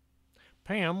angle.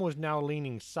 Pam was now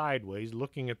leaning sideways,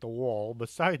 looking at the wall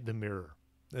beside the mirror.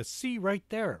 "See right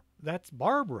there. That's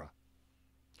Barbara."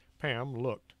 Pam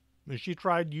looked. She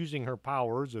tried using her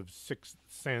powers of sixth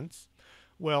sense.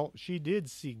 Well, she did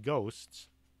see ghosts.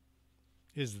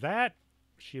 "Is that—"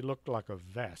 She looked like a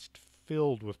vest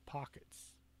filled with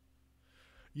pockets.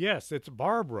 "Yes, it's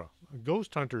Barbara, a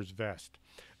ghost hunter's vest.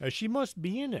 She must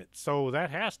be in it, so that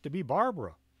has to be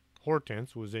Barbara."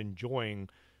 Hortense was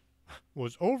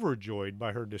overjoyed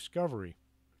by her discovery.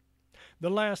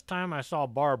 "The last time I saw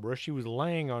Barbara, she was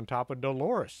laying on top of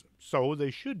Dolores, so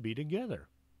they should be together.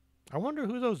 I wonder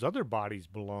who those other bodies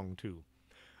belong to."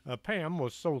 Pam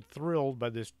was so thrilled by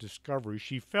this discovery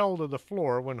she fell to the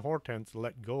floor when Hortense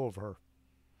let go of her.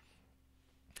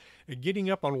 Getting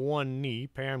up on one knee,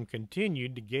 Pam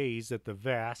continued to gaze at the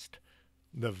vest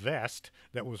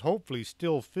that was hopefully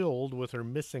still filled with her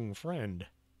missing friend.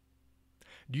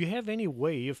 "Do you have any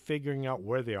way of figuring out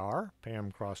where they are?"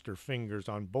 Pam crossed her fingers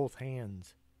on both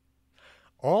hands.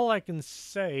 "All I can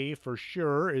say for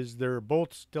sure is they're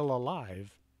both still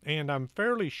alive, and I'm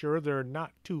fairly sure they're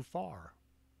not too far."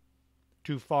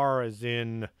 "Too far as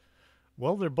in—"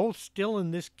 "Well, they're both still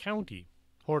in this county."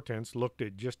 Hortense looked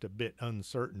at just a bit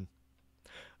uncertain.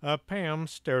 Pam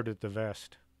stared at the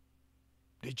vest.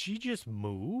 Did she just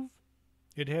move?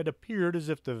 It had appeared as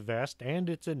if the vest and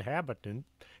its inhabitant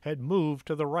had moved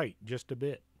to the right just a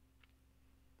bit.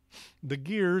 The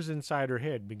gears inside her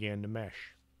head began to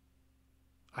mesh.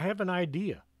 "I have an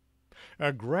idea.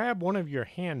 Grab one of your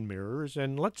hand mirrors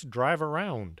and let's drive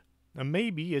around.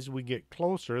 Maybe as we get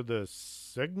closer, the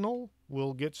signal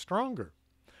will get stronger."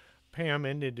 Pam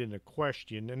ended in a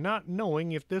question, not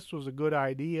knowing if this was a good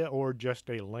idea or just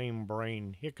a lame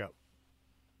brain hiccup.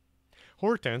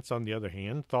 Hortense, on the other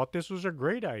hand, thought this was a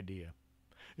great idea.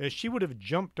 She would have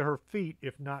jumped to her feet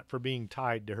if not for being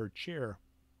tied to her chair.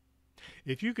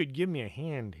 "If you could give me a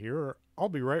hand here, I'll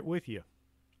be right with you."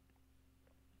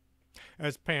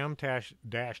 As Pam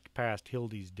dashed past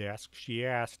Hildy's desk, she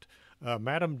asked,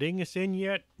 "Madam Dingus in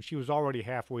yet?" She was already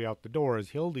halfway out the door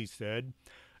as Hildy said,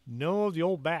 "No, the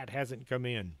old bat hasn't come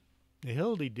in."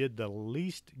 Hildy did at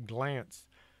least glance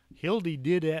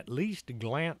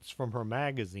from her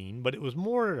magazine, but it was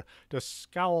more to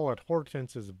scowl at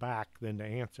Hortense's back than to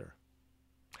answer.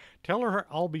 "Tell her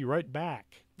I'll be right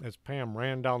back." As Pam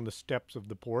ran down the steps of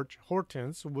the porch,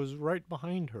 Hortense was right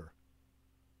behind her.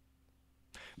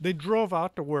 They drove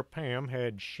out to where Pam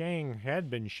had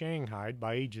been shanghaied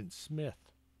by Agent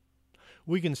Smith.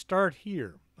 "We can start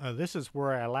here. This is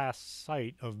where I last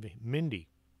sight of Mindy."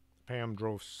 Pam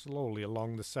drove slowly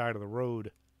along the side of the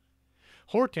road.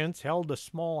 Hortense held a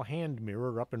small hand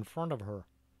mirror up in front of her.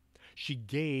 She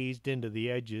gazed into the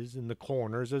edges and the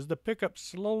corners as the pickup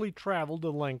slowly traveled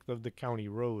the length of the county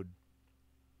road.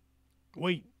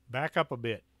 "Wait, back up a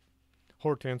bit."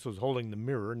 Hortense was holding the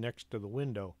mirror next to the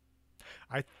window.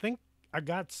 "I think I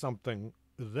got something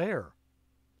there."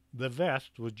 The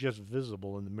vest was just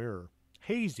visible in the mirror.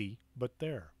 Hazy, but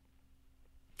there.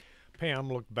 Pam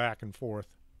looked back and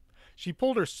forth. She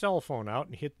pulled her cell phone out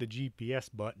and hit the GPS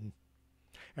button.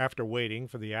 After waiting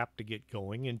for the app to get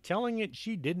going and telling it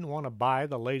she didn't want to buy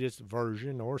the latest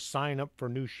version or sign up for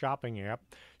a new shopping app,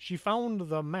 she found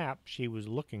the map she was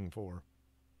looking for.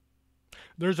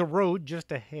 "There's a road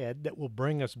just ahead that will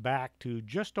bring us back to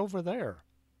just over there."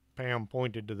 Pam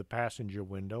pointed to the passenger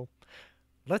window.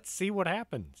 "Let's see what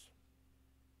happens."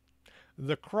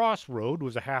 The crossroad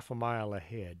was a half a mile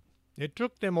ahead. It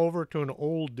took them over to an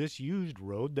old disused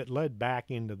road that led back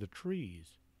into the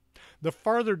trees. The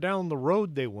farther down the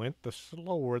road they went, the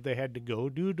slower they had to go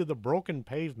due to the broken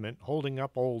pavement holding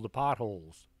up all the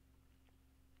potholes.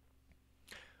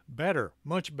 Better,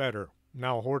 much better.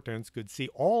 Now Hortense could see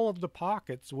all of the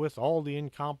pockets with all the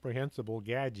incomprehensible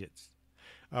gadgets.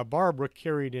 Barbara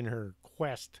carried in her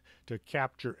quest to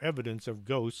capture evidence of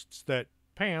ghosts that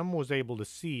Pam was able to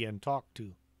see and talk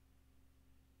to.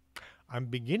 I'm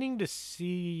beginning to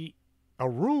see a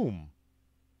room,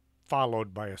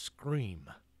 followed by a scream.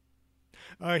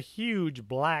 A huge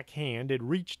black hand had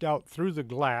reached out through the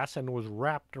glass and was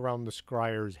wrapped around the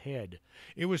scryer's head.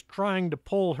 It was trying to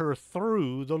pull her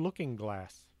through the looking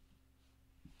glass.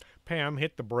 Pam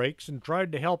hit the brakes and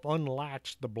tried to help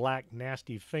unlatch the black,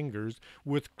 nasty fingers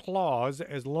with claws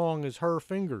as long as her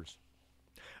fingers.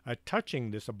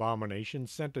 Touching this abomination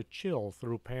sent a chill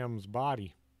through Pam's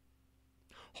body.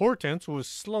 Hortense was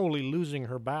slowly losing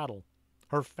her battle.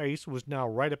 Her face was now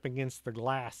right up against the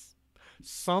glass.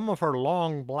 Some of her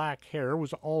long black hair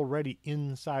was already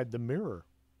inside the mirror.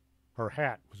 Her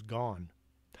hat was gone.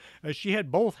 She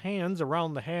had both hands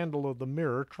around the handle of the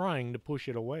mirror, trying to push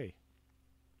it away.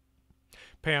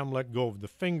 Pam let go of the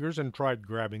fingers and tried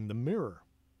grabbing the mirror.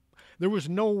 There was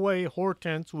no way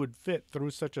Hortense would fit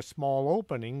through such a small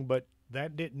opening, but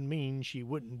that didn't mean she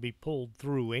wouldn't be pulled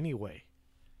through anyway.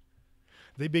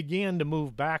 They began to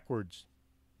move backwards,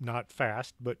 not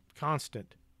fast, but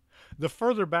constant. The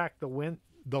further back they went,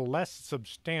 the less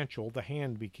substantial the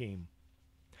hand became.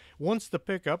 Once the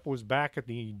pickup was back at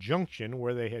the junction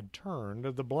where they had turned,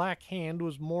 the black hand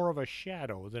was more of a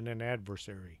shadow than an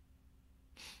adversary.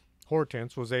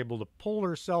 Hortense was able to pull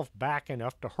herself back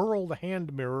enough to hurl the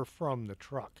hand mirror from the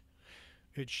truck.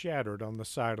 It shattered on the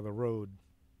side of the road.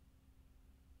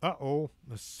 Uh-oh,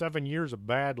 7 years of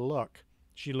bad luck.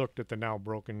 She looked at the now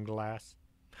broken glass.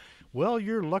 Well,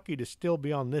 you're lucky to still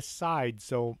be on this side,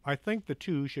 so I think the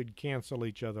two should cancel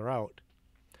each other out.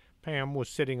 Pam was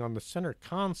sitting on the center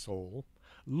console,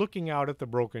 looking out at the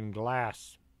broken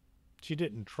glass. She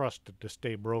didn't trust it to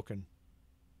stay broken.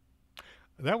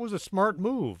 That was a smart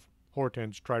move.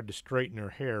 Hortense tried to straighten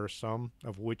her hair, some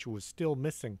of which was still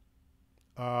missing.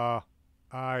 Pam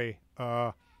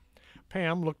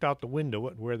looked out the window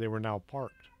at where they were now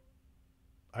parked.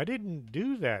 I didn't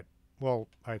do that. Well,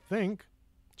 I think.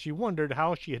 She wondered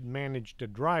how she had managed to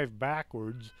drive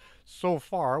backwards so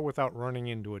far without running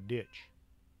into a ditch.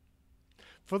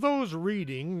 For those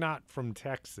reading not from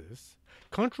Texas,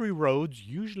 country roads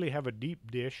usually have a deep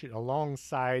dish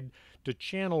alongside to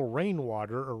channel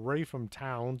rainwater away from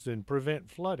towns and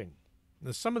prevent flooding.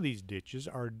 Now, some of these ditches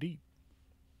are deep.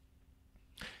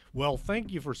 Well,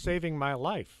 thank you for saving my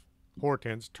life.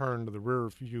 Hortense turned the rear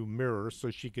view mirror so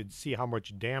she could see how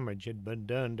much damage had been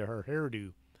done to her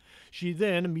hairdo. She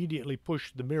then immediately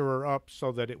pushed the mirror up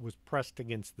so that it was pressed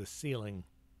against the ceiling.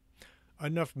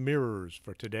 Enough mirrors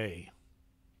for today.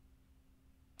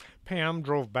 Pam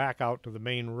drove back out to the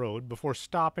main road before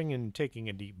stopping and taking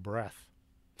a deep breath.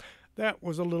 That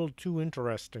was a little too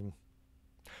interesting.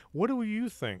 What do you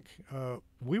think?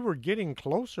 We were getting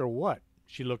close or what?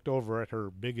 She looked over at her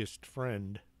biggest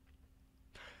friend.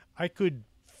 I could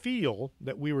feel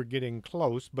that we were getting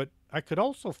close, but I could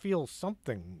also feel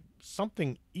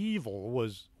something evil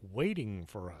was waiting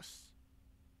for us.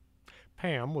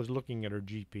 Pam was looking at her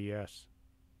GPS.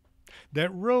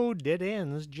 That road dead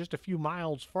ends just a few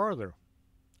miles farther.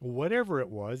 Whatever it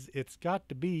was, it's got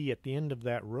to be at the end of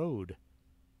that road.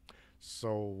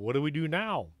 So what do we do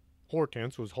now?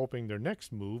 Hortense was hoping their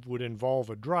next move would involve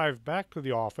a drive back to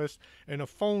the office and a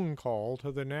phone call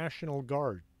to the National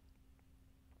Guard.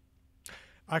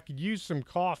 I could use some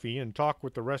coffee and talk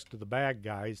with the rest of the bad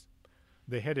guys.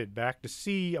 They headed back to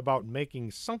see about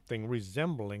making something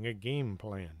resembling a game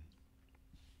plan.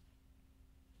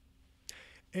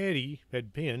 Eddie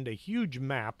had pinned a huge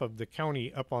map of the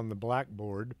county up on the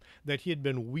blackboard that he had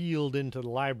been wheeled into the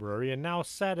library and now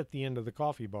sat at the end of the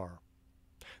coffee bar.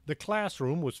 The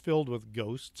classroom was filled with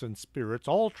ghosts and spirits,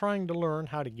 all trying to learn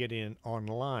how to get in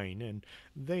online, and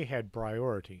they had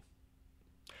priority.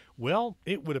 Well,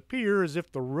 it would appear as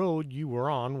if the road you were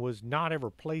on was not ever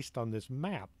placed on this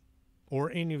map,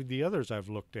 or any of the others I've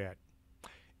looked at.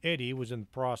 Eddie was in the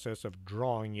process of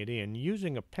drawing it in,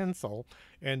 using a pencil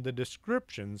and the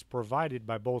descriptions provided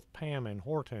by both Pam and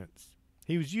Hortense.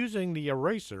 He was using the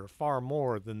eraser far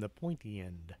more than the pointy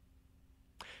end.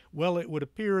 Well, it would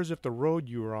appear as if the road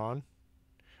you were on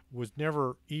was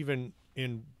never even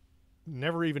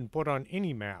put on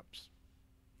any maps.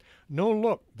 No,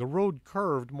 look, the road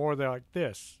curved more like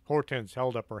this. Hortense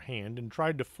held up her hand and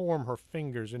tried to form her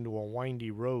fingers into a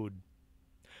windy road.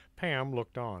 Pam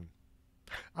looked on.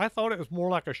 I thought it was more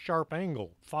like a sharp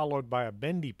angle, followed by a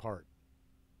bendy part.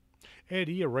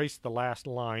 Eddie erased the last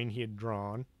line he had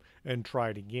drawn and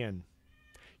tried again.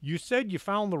 You said you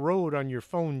found the road on your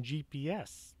phone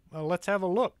GPS. Let's have a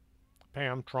look.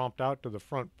 Pam tromped out to the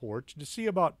front porch to see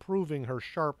about proving her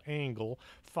sharp angle,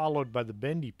 followed by the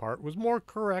bendy part, was more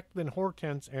correct than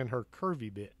Hortense and her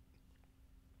curvy bit.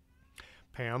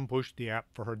 Pam pushed the app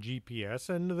for her GPS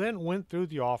and then went through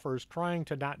the offers, trying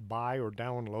to not buy or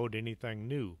download anything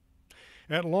new.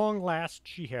 At long last,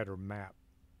 she had her map.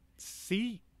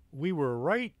 See, we were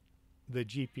right. The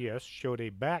GPS showed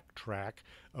a backtrack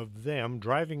of them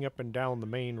driving up and down the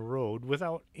main road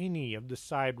without any of the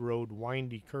side road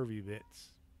windy curvy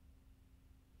bits.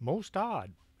 Most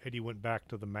odd. Eddie went back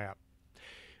to the map.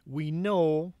 We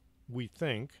know, we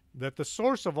think, that the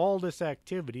source of all this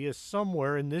activity is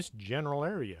somewhere in this general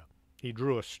area. He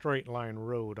drew a straight line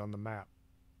road on the map.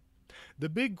 The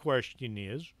big question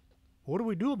is, what do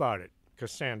we do about it?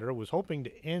 Cassandra was hoping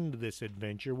to end this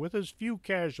adventure with as few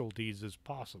casualties as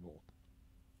possible.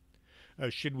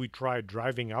 Should we try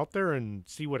driving out there and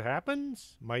see what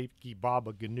happens? Mikey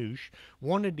Baba Ganoush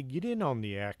wanted to get in on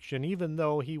the action, even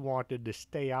though he wanted to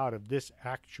stay out of this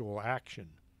actual action.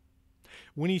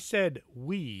 When he said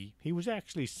we, he was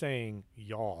actually saying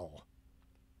y'all.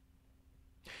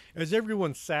 As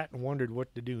everyone sat and wondered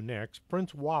what to do next,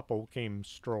 Prince Wapo came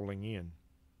strolling in.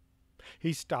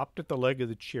 He stopped at the leg of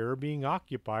the chair being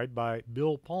occupied by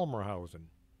Bill Palmerhausen.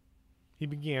 He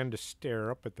began to stare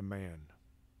up at the man.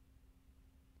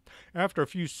 After a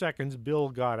few seconds, Bill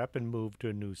got up and moved to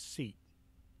a new seat.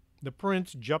 The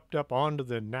prince jumped up onto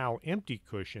the now empty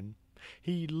cushion.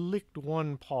 He licked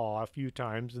one paw a few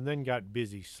times and then got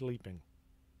busy sleeping.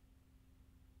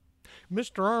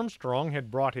 Mr. Armstrong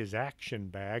had brought his action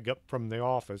bag up from the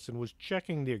office and was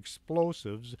checking the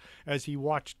explosives as he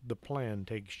watched the plan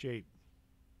take shape.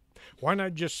 Why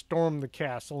not just storm the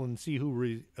castle and see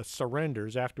who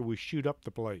surrenders after we shoot up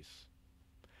the place?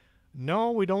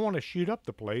 No, we don't want to shoot up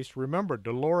the place. Remember,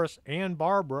 Dolores and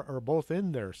Barbara are both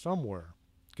in there somewhere.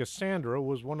 Cassandra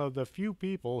was one of the few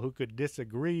people who could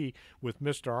disagree with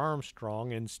Mr.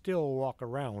 Armstrong and still walk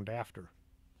around after.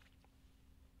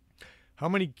 How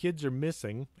many kids are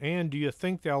missing, and do you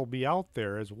think they'll be out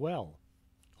there as well?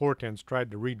 Hortense tried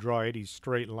to redraw Eddie's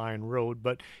straight line road,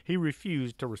 but he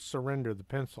refused to surrender the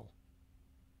pencil.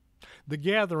 The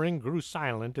gathering grew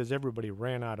silent as everybody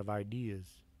ran out of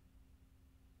ideas.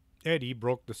 Eddie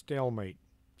broke the stalemate.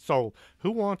 So, who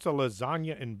wants a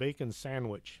lasagna and bacon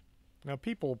sandwich? Now,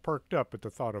 people perked up at the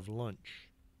thought of lunch.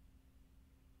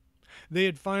 They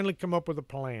had finally come up with a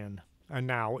plan, and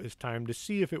now it's time to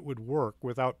see if it would work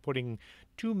without putting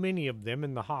too many of them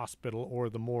in the hospital or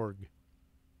the morgue.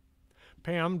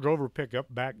 Pam drove her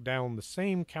pickup back down the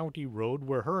same county road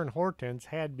where her and Hortense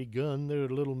had begun their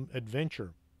little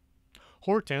adventure.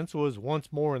 Hortense was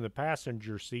once more in the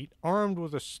passenger seat, armed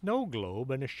with a snow globe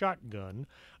and a shotgun,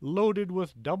 loaded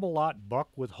with double-aught buck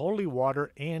with holy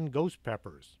water and ghost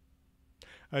peppers.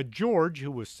 George,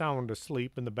 who was sound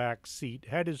asleep in the back seat,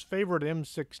 had his favorite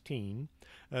M16,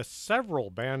 several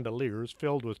bandoliers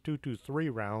filled with .223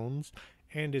 rounds,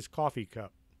 and his coffee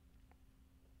cup.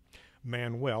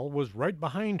 Manuel was right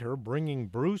behind her, bringing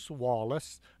Bruce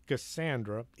Wallace,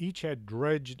 Cassandra. Each had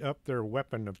dredged up their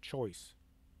weapon of choice.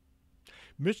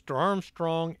 Mr.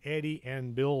 Armstrong, Eddie,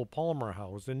 and Bill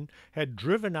Palmerhausen had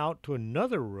driven out to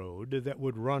another road that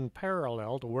would run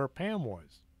parallel to where Pam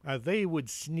was. They would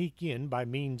sneak in by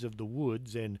means of the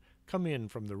woods and come in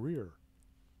from the rear.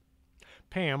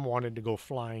 Pam wanted to go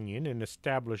flying in and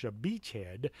establish a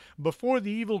beachhead before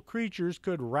the evil creatures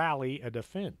could rally a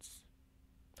defense.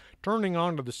 Turning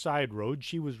onto the side road,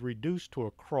 she was reduced to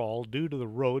a crawl due to the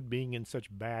road being in such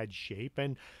bad shape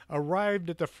and arrived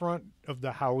at the front of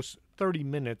the house 30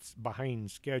 minutes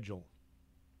behind schedule.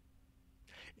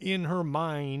 In her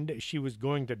mind, she was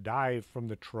going to dive from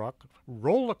the truck,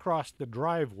 roll across the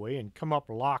driveway, and come up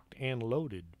locked and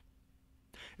loaded.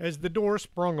 As the door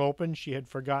sprung open, she had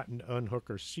forgotten to unhook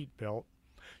her seatbelt.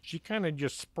 She kind of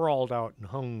just sprawled out and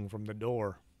hung from the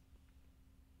door.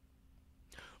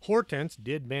 Hortense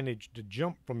did manage to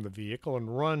jump from the vehicle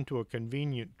and run to a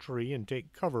convenient tree and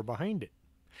take cover behind it.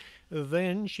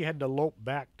 Then she had to lope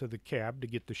back to the cab to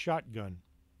get the shotgun.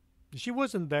 She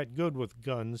wasn't that good with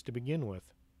guns to begin with.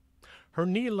 Her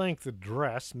knee-length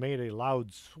dress made a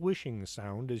loud swishing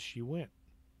sound as she went.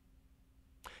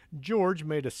 George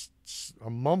made a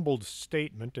mumbled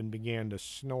statement and began to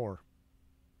snore.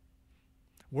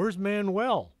 "Where's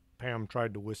Manuel?" Pam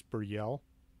tried to whisper-yell.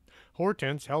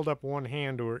 Hortense held up one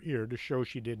hand to her ear to show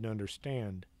she didn't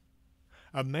understand.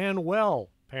 "Manuel,"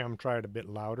 Pam tried a bit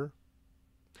louder.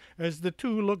 As the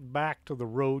two looked back to the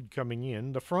road coming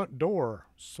in, the front door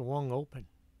swung open.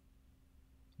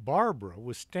 Barbara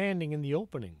was standing in the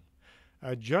opening,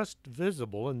 just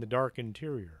visible in the dark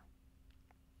interior.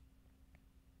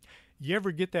 You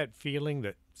ever get that feeling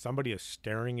that Somebody is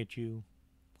staring at you.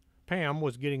 Pam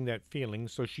was getting that feeling,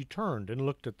 so she turned and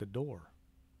looked at the door.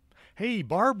 Hey,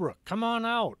 Barbara, come on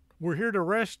out. We're here to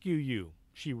rescue you,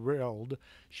 she yelled.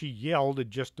 She yelled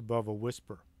just above a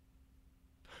whisper.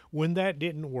 When that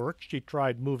didn't work, she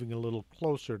tried moving a little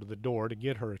closer to the door to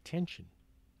get her attention.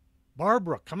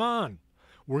 Barbara, come on.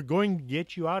 We're going to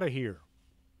get you out of here.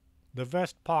 The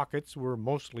vest pockets were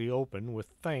mostly open, with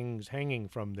things hanging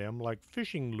from them like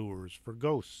fishing lures for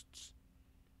ghosts.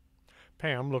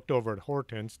 Pam looked over at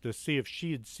Hortense to see if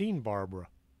she had seen Barbara.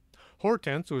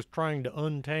 Hortense was trying to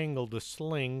untangle the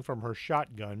sling from her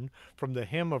shotgun from the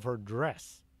hem of her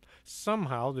dress.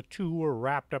 Somehow the two were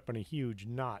wrapped up in a huge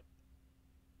knot.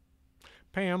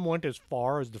 Pam went as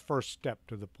far as the first step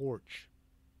to the porch.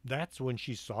 That's when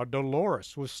she saw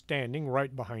Dolores was standing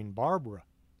right behind Barbara.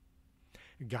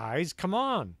 Guys, come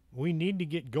on. We need to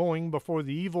get going before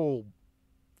the evil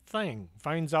thing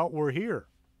finds out we're here.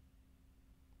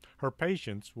 Her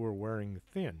patience were wearing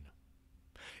thin.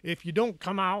 If you don't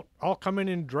come out, I'll come in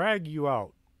and drag you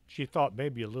out. She thought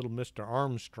maybe a little Mr.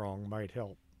 Armstrong might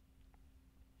help.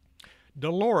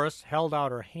 Dolores held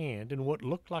out her hand in what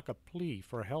looked like a plea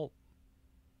for help.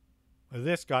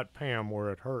 This got Pam where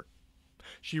it hurt.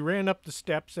 She ran up the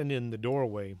steps and in the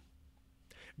doorway.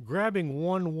 Grabbing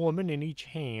one woman in each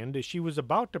hand, she was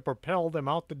about to propel them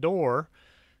out the door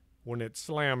when it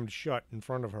slammed shut in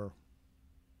front of her.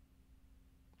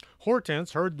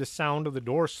 Hortense heard the sound of the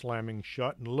door slamming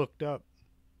shut and looked up.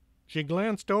 She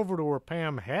glanced over to where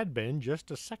Pam had been just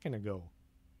a second ago.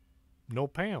 No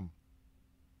Pam.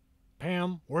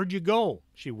 Pam, where'd you go?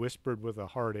 She whispered with a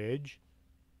hard edge.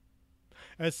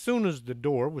 As soon as the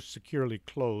door was securely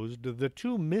closed, the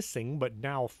two missing but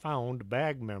now found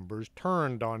bag members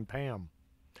turned on Pam.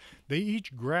 They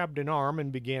each grabbed an arm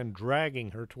and began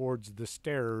dragging her towards the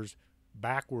stairs,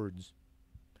 backwards.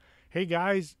 Hey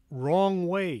guys, wrong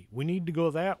way. We need to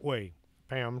go that way.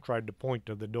 Pam tried to point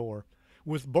to the door.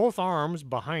 With both arms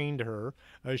behind her,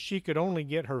 she could only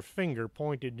get her finger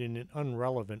pointed in an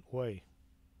irrelevant way.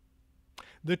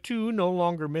 The two no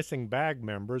longer missing bag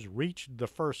members reached the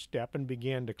first step and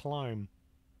began to climb.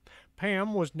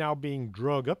 Pam was now being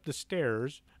dragged up the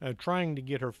stairs, trying to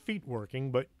get her feet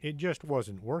working, but it just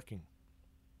wasn't working.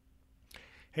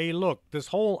 Hey, look, this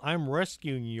whole I'm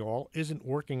rescuing y'all isn't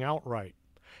working out right.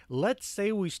 Let's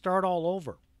say we start all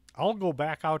over. I'll go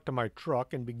back out to my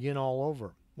truck and begin all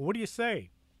over. What do you say?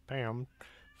 Pam's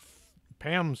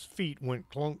feet went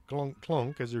clunk, clunk,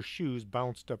 clunk as her shoes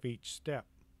bounced up each step.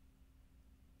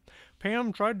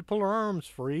 Pam tried to pull her arms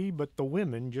free, but the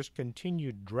women just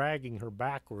continued dragging her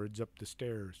backwards up the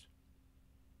stairs.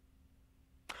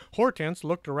 Hortense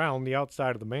looked around the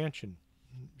outside of the mansion.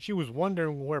 She was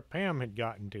wondering where Pam had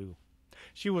gotten to.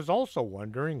 She was also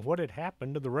wondering what had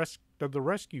happened to the rest of the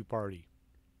rescue party.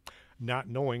 Not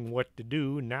knowing what to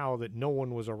do now that no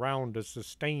one was around to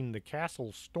sustain the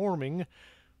castle storming,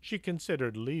 she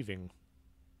considered leaving.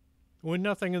 When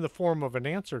nothing in the form of an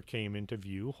answer came into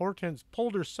view, Hortense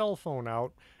pulled her cell phone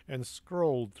out and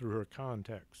scrolled through her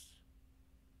contacts.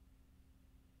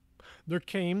 There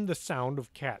came the sound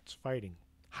of cats fighting,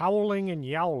 howling and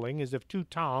yowling as if two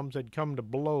toms had come to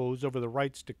blows over the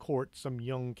rights to court some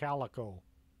young calico.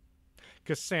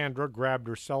 Cassandra grabbed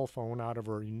her cell phone out of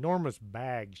her enormous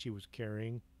bag she was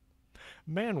carrying.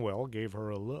 Manuel gave her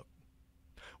a look.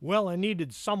 Well, I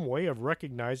needed some way of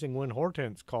recognizing when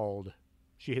Hortense called.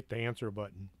 She hit the answer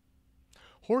button.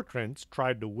 Hortense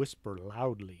tried to whisper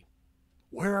loudly.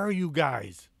 Where are you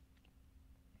guys?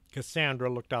 Cassandra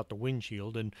looked out the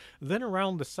windshield and then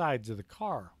around the sides of the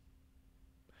car.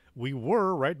 We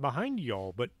were right behind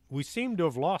y'all, but we seem to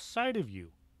have lost sight of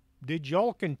you. Did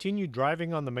y'all continue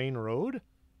driving on the main road?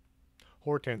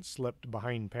 Hortense slipped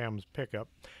behind Pam's pickup,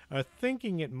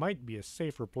 thinking it might be a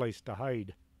safer place to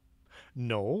hide.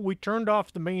 No, we turned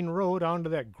off the main road onto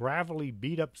that gravelly,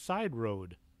 beat-up side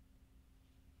road.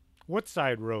 What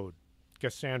side road?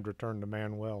 Cassandra turned to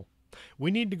Manuel.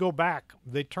 We need to go back.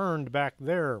 They turned back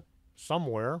there,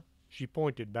 somewhere. She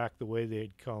pointed back the way they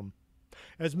had come.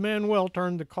 As Manuel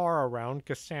turned the car around,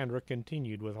 Cassandra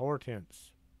continued with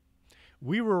Hortense.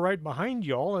 We were right behind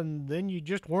y'all, and then you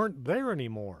just weren't there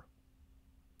anymore.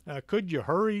 Could you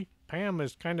hurry? Pam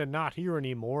is kind of not here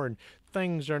anymore, and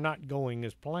things are not going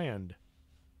as planned.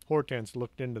 Hortense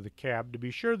looked into the cab to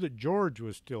be sure that George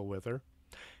was still with her.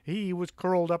 He was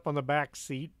curled up on the back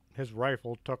seat, his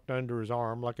rifle tucked under his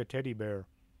arm like a teddy bear.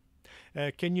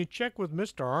 Can you check with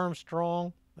Mr.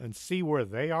 Armstrong and see where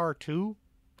they are, too?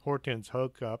 Hortense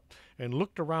hooked up and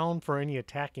looked around for any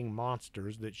attacking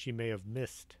monsters that she may have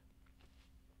missed.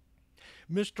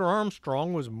 Mr.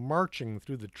 Armstrong was marching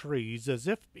through the trees as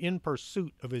if in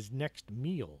pursuit of his next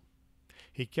meal.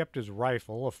 He kept his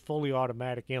rifle, a fully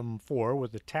automatic M4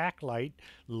 with a tack light,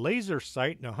 laser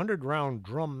sight, and a 100-round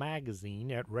drum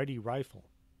magazine at ready rifle.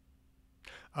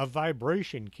 A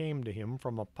vibration came to him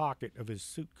from a pocket of his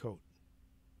suit coat.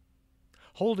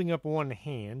 Holding up one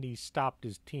hand, he stopped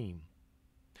his team.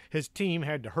 His team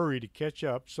had to hurry to catch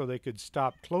up so they could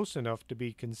stop close enough to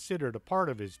be considered a part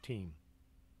of his team.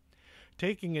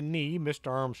 Taking a knee,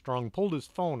 Mr. Armstrong pulled his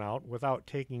phone out without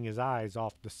taking his eyes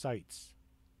off the sights.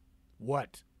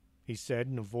 "What?" he said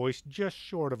in a voice just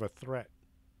short of a threat.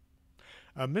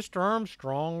 "Mr.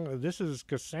 Armstrong, this is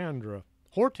Cassandra.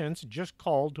 Hortense just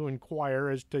called to inquire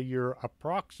as to your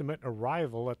approximate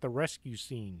arrival at the rescue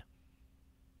scene."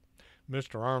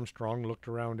 Mr. Armstrong looked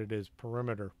around at his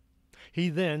perimeter. He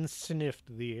then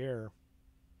sniffed the air.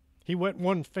 He wet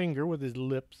one finger with his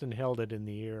lips and held it in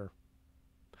the air.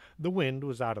 The wind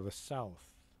was out of the south.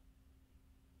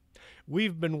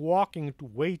 "We've been walking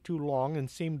way too long and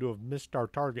seem to have missed our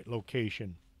target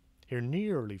location." He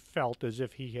nearly felt as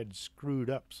if he had screwed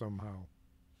up somehow.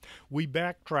 "We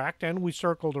backtracked and we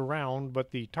circled around,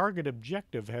 but the target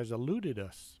objective has eluded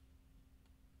us."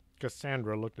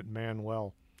 Cassandra looked at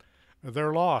Manuel.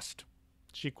 "They're lost."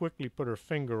 She quickly put her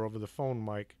finger over the phone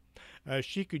mic.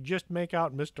 She could just make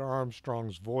out Mr.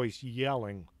 Armstrong's voice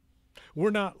yelling,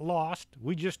 "We're not lost,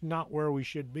 we're just not where we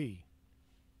should be."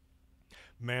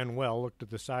 Manuel looked at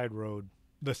the side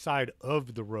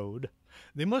of the road.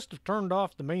 They must have turned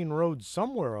off the main road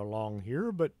somewhere along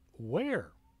here, but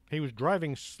where? He was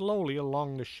driving slowly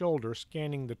along the shoulder,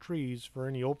 scanning the trees for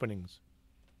any openings.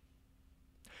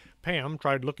 Pam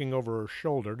tried looking over her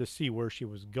shoulder to see where she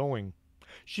was going.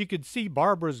 She could see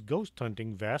Barbara's ghost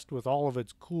hunting vest with all of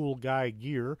its cool guy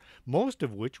gear, most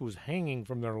of which was hanging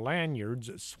from their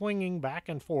lanyards, swinging back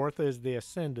and forth as they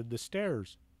ascended the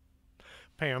stairs.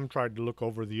 Pam tried to look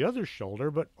over the other shoulder,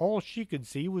 but all she could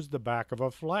see was the back of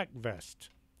a flak vest.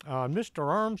 On Mr.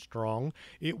 Armstrong,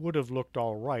 it would have looked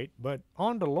all right, but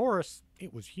on Dolores,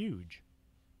 it was huge.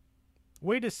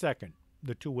 "Wait a second."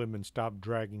 The two women stopped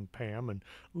dragging Pam and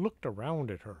looked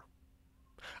around at her.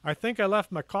 "I think I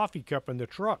left my coffee cup in the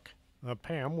truck."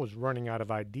 Pam was running out of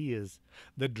ideas.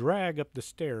 The drag up the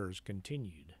stairs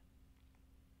continued.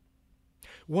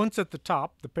 Once at the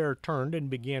top, the pair turned and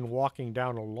began walking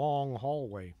down a long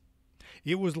hallway.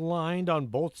 It was lined on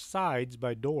both sides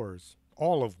by doors,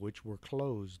 all of which were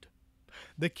closed.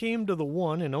 They came to the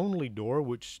one and only door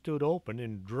which stood open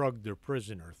and dragged their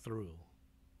prisoner through.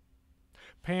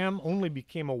 Pam only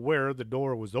became aware the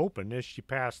door was open as she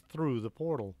passed through the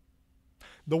portal.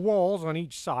 The walls on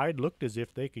each side looked as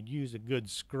if they could use a good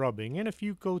scrubbing and a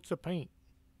few coats of paint.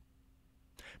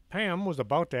 Pam was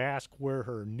about to ask where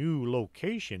her new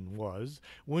location was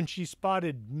when she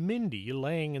spotted Mindy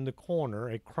laying in the corner,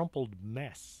 a crumpled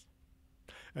mess.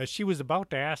 She was about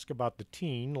to ask about the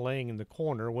teen laying in the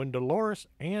corner when Dolores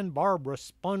and Barbara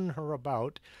spun her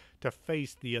about to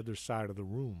face the other side of the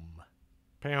room.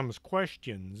 Pam's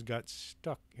questions got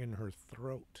stuck in her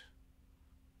throat.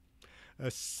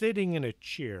 Sitting in a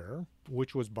chair,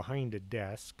 which was behind a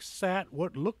desk, sat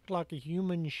what looked like a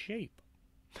human shape.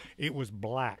 It was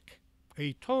black,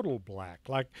 a total black,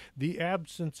 like the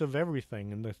absence of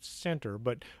everything in the center,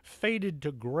 but faded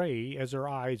to gray as her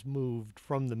eyes moved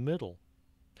from the middle.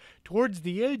 Towards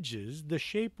the edges, the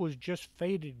shape was just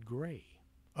faded gray.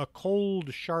 A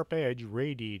cold, sharp edge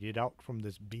radiated out from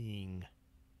this being.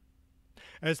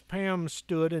 As Pam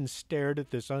stood and stared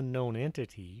at this unknown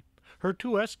entity, her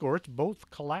two escorts both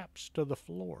collapsed to the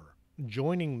floor,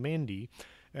 joining Mindy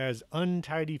as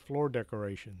untidy floor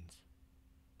decorations.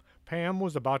 Pam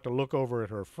was about to look over at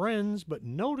her friends, but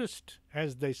noticed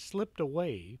as they slipped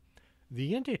away,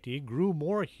 the entity grew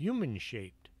more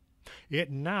human-shaped.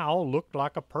 It now looked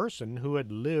like a person who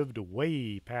had lived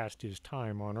way past his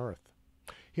time on Earth.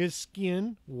 His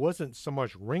skin wasn't so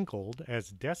much wrinkled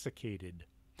as desiccated.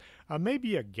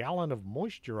 Maybe a gallon of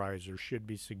moisturizer should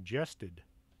be suggested.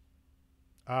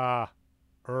 Howdy?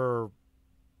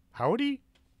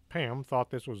 Pam thought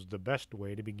this was the best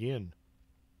way to begin.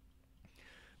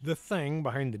 The thing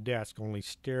behind the desk only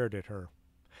stared at her.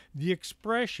 The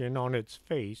expression on its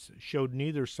face showed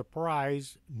neither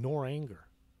surprise nor anger.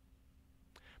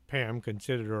 Pam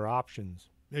considered her options.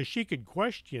 She could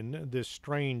question this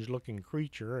strange-looking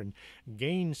creature and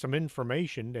gain some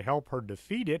information to help her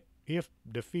defeat it, if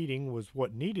defeating was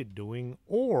what needed doing,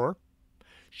 or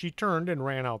she turned and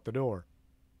ran out the door.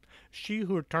 She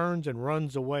who turns and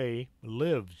runs away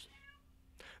lives.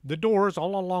 The doors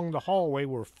all along the hallway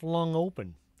were flung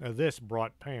open. This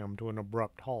brought Pam to an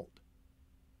abrupt halt.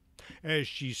 As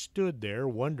she stood there,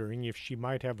 wondering if she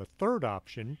might have a third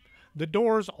option, the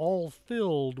doors all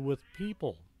filled with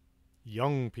people.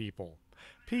 Young people.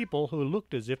 people who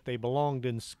looked as if they belonged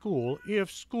in school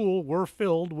if school were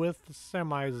filled with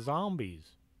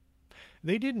semi-zombies.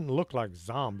 They didn't look like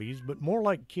zombies, but more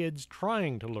like kids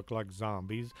trying to look like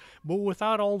zombies, but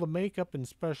without all the makeup and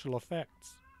special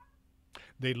effects.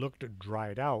 They looked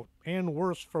dried out and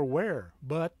worse for wear,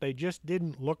 but they just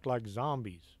didn't look like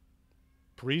zombies.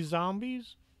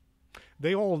 Pre-zombies?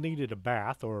 They all needed a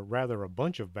bath, or rather a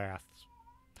bunch of baths.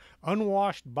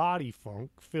 Unwashed body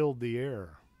funk filled the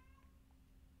air.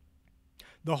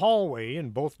 The hallway in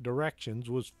both directions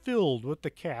was filled with the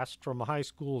cast from a high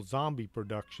school zombie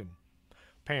production.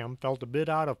 Pam felt a bit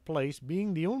out of place,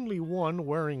 being the only one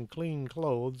wearing clean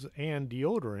clothes and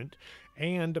deodorant,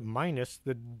 and minus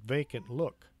the vacant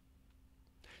look.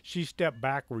 She stepped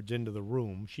backwards into the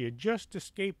room she had just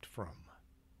escaped from.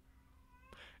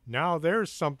 Now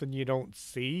there's something you don't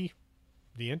see.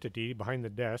 The entity behind the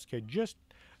desk had just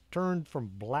turned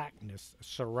from blackness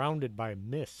surrounded by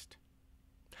mist.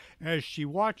 As she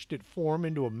watched it form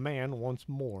into a man once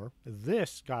more,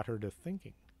 this got her to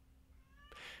thinking.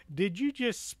 Did you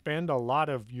just spend a lot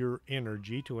of your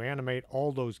energy to animate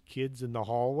all those kids in the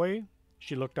hallway?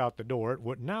 She looked out the door at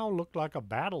what now looked like a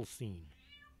battle scene.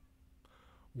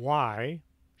 Why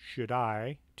should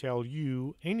I tell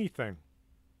you anything?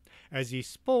 As he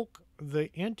spoke, the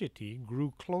entity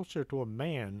grew closer to a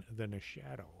man than a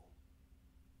shadow.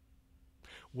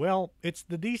 Well, it's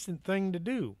the decent thing to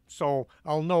do, so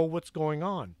I'll know what's going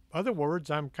on. Other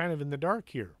words, I'm kind of in the dark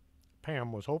here.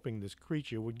 Pam was hoping this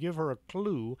creature would give her a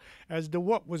clue as to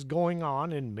what was going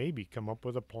on and maybe come up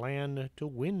with a plan to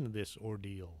win this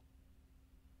ordeal.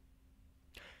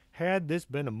 Had this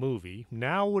been a movie,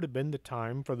 now would have been the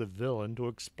time for the villain to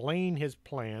explain his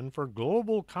plan for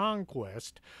global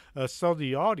conquest so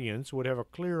the audience would have a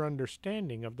clear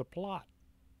understanding of the plot.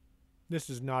 This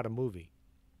is not a movie.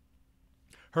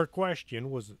 Her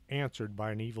question was answered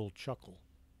by an evil chuckle.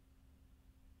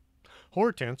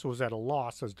 Hortense was at a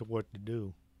loss as to what to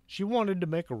do. She wanted to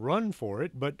make a run for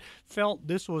it, but felt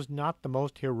this was not the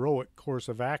most heroic course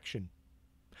of action.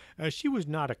 As she was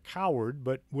not a coward,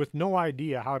 but with no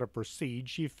idea how to proceed,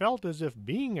 she felt as if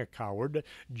being a coward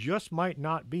just might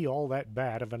not be all that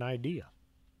bad of an idea.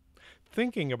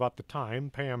 Thinking about the time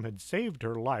Pam had saved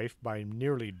her life by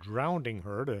nearly drowning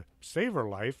her to save her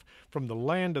life from the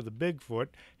land of the Bigfoot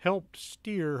helped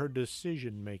steer her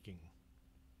decision-making.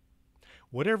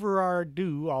 Whatever I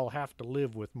do, I'll have to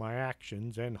live with my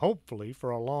actions, and hopefully for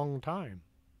a long time.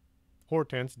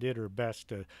 Hortense did her best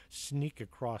to sneak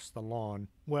across the lawn.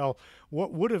 Well,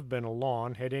 what would have been a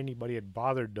lawn had anybody had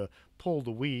bothered to pull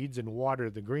the weeds and water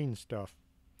the green stuff.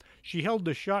 She held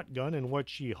the shotgun in what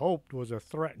she hoped was a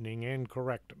threatening and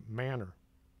correct manner.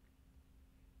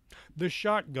 The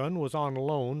shotgun was on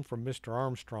loan from Mr.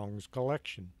 Armstrong's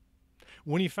collection.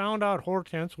 When he found out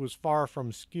Hortense was far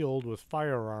from skilled with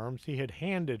firearms, he had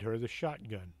handed her the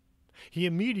shotgun. He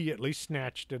immediately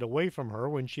snatched it away from her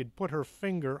when she had put her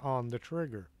finger on the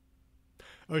trigger.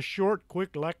 A short,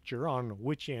 quick lecture on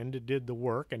which end did the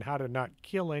work and how to not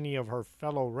kill any of her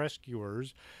fellow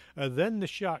rescuers, then the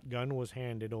shotgun was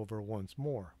handed over once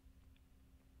more.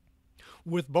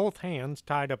 With both hands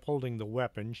tied up holding the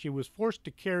weapon, she was forced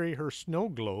to carry her snow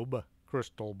globe,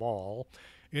 crystal ball,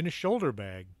 in a shoulder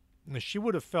bag. She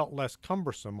would have felt less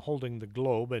cumbersome holding the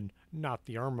globe and not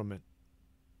the armament.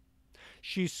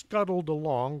 She scuttled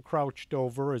along, crouched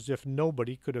over as if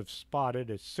nobody could have spotted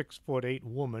a 6'8"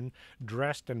 woman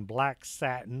dressed in black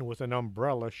satin with an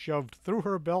umbrella shoved through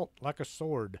her belt like a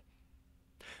sword.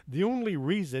 The only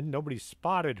reason nobody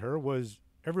spotted her was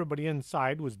everybody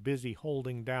inside was busy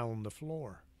holding down the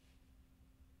floor.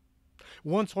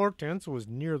 Once Hortense was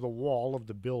near the wall of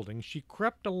the building, she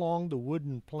crept along the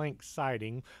wooden plank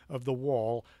siding of the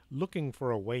wall, looking for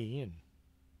a way in.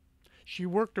 She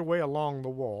worked her way along the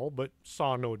wall, but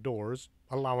saw no doors,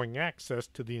 allowing access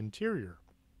to the interior.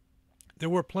 There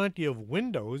were plenty of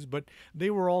windows, but they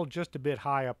were all just a bit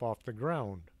high up off the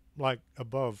ground, like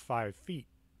above 5 feet.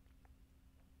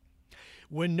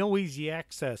 When no easy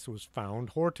access was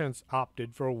found, Hortense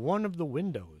opted for one of the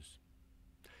windows.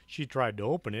 She tried to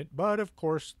open it, but of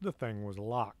course the thing was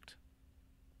locked.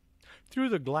 Through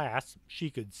the glass, she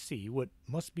could see what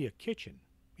must be a kitchen.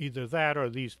 Either that or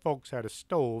these folks had a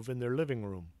stove in their living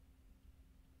room.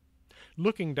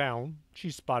 Looking down, she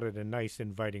spotted a nice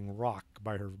inviting rock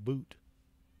by her boot.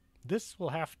 This will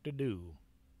have to do.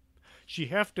 She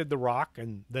hefted the rock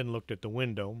and then looked at the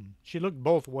window. She looked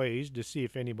both ways to see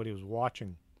if anybody was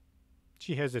watching.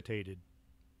 She hesitated.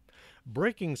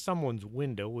 Breaking someone's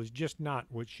window was just not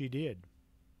what she did.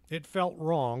 It felt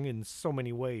wrong in so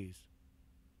many ways.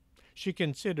 She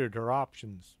considered her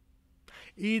options.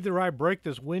 Either I break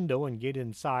this window and get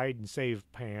inside and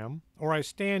save Pam, or I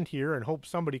stand here and hope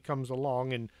somebody comes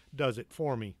along and does it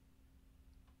for me.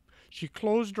 She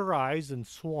closed her eyes and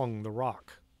swung the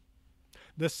rock.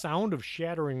 The sound of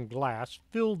shattering glass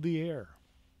filled the air.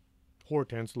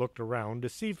 Hortense looked around to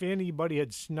see if anybody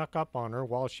had snuck up on her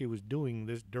while she was doing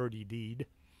this dirty deed.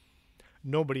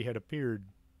 Nobody had appeared.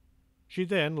 She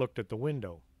then looked at the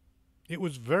window. It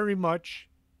was very much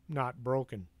not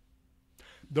broken.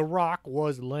 The rock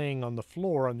was laying on the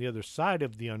floor on the other side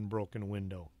of the unbroken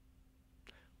window.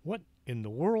 What in the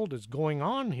world is going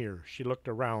on here? She looked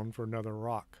around for another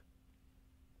rock.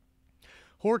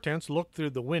 Hortense looked through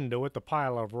the window at the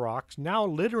pile of rocks now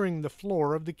littering the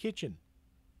floor of the kitchen.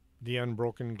 The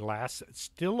unbroken glass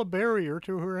still a barrier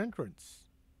to her entrance.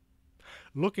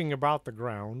 Looking about the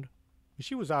ground,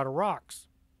 she was out of rocks.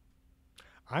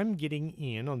 I'm getting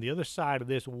in on the other side of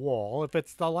this wall. If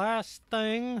it's the last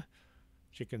thing,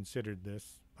 she considered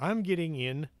this, I'm getting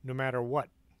in no matter what.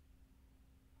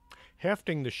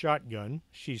 Hefting the shotgun,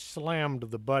 she slammed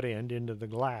the butt end into the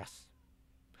glass.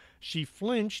 She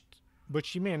flinched, but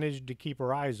she managed to keep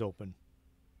her eyes open.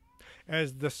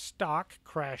 As the stock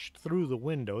crashed through the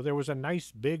window, there was a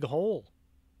nice big hole.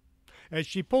 As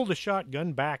she pulled the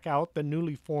shotgun back out the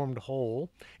newly formed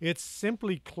hole, it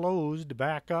simply closed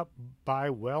back up by,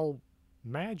 well,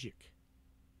 magic.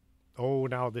 Oh,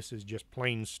 now this is just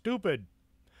plain stupid.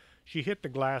 She hit the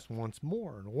glass once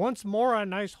more, and once more a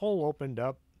nice hole opened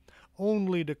up,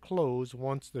 only to close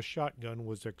once the shotgun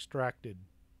was extracted.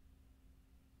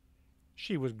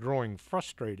 She was growing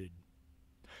frustrated.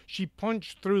 She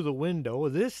punched through the window.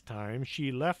 This time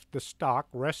she left the stock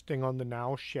resting on the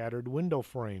now shattered window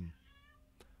frame.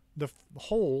 The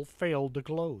hole failed to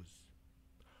close.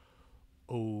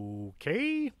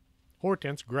 Okay.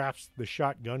 Hortense grasped the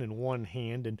shotgun in one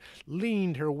hand and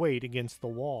leaned her weight against the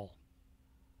wall.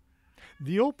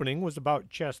 The opening was about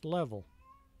chest level.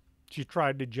 She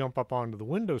tried to jump up onto the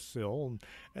windowsill,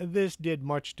 and this did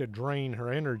much to drain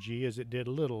her energy as it did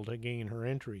little to gain her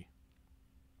entry.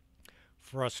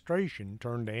 Frustration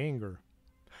turned to anger.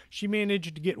 She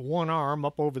managed to get one arm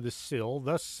up over the sill,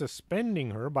 thus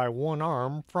suspending her by one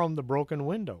arm from the broken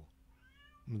window.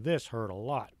 This hurt a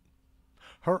lot.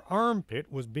 Her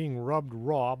armpit was being rubbed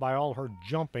raw by all her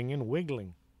jumping and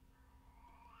wiggling.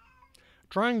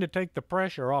 Trying to take the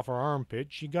pressure off her armpit,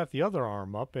 she got the other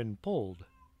arm up and pulled.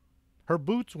 Her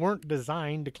boots weren't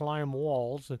designed to climb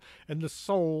walls, and the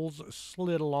soles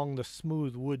slid along the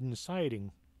smooth wooden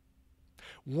siding.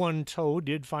 One toe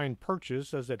did find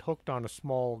purchase as it hooked on a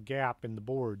small gap in the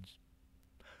boards.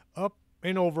 Up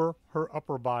and over her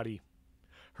upper body,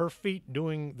 her feet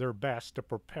doing their best to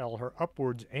propel her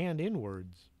upwards and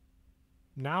inwards.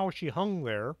 Now she hung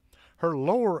there, her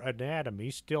lower anatomy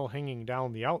still hanging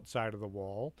down the outside of the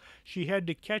wall. She had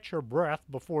to catch her breath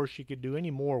before she could do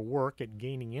any more work at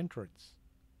gaining entrance.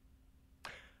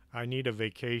 I need a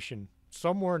vacation,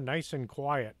 somewhere nice and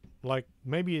quiet, like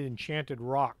maybe an enchanted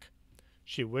rock.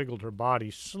 She wiggled her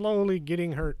body, slowly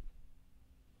getting her...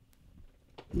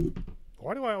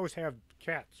 Why do I always have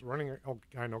cats running? Oh,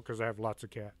 I know, because I have lots of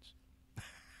cats.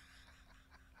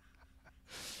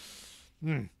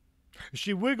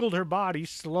 She wiggled her body,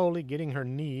 slowly getting her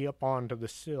knee up onto the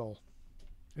sill.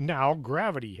 Now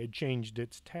gravity had changed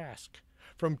its task.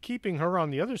 From keeping her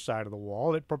on the other side of the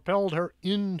wall, it propelled her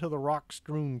into the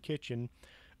rock-strewn kitchen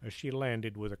as she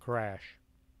landed with a crash.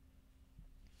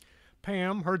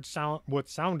 Pam heard what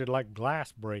sounded like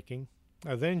glass breaking.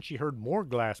 Then she heard more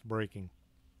glass breaking.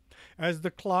 As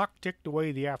the clock ticked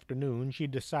away the afternoon, she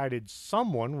decided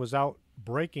someone was out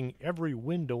breaking every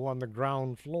window on the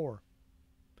ground floor.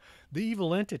 The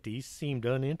evil entities seemed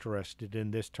uninterested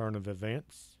in this turn of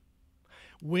events.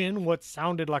 When what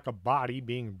sounded like a body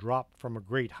being dropped from a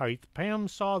great height, Pam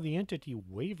saw the entity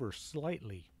waver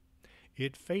slightly.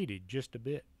 It faded just a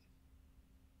bit.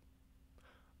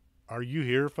 "Are you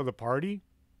here for the party?"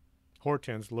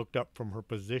 Hortense looked up from her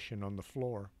position on the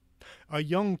floor. A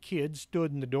young kid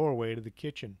stood in the doorway to the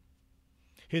kitchen.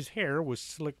 His hair was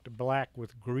slicked black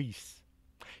with grease.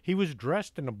 He was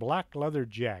dressed in a black leather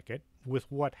jacket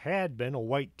with what had been a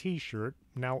white t-shirt.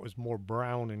 Now it was more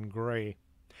brown and gray.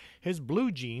 His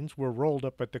blue jeans were rolled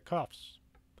up at the cuffs.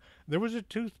 There was a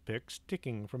toothpick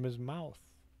sticking from his mouth.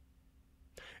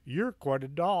 "You're quite a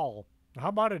doll. How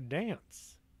about a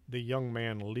dance?" The young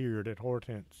man leered at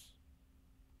Hortense.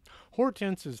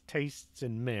 Hortense's tastes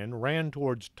in men ran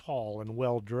towards tall and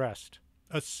well-dressed.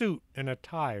 A suit and a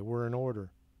tie were in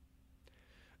order.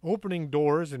 Opening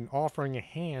doors and offering a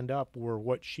hand up were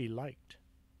what she liked.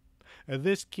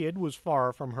 This kid was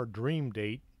far from her dream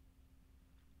date.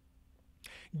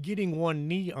 Getting one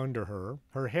knee under her,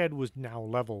 her head was now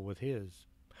level with his.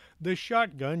 The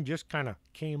shotgun just kind of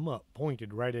came up,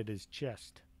 pointed right at his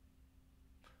chest.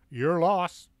 Your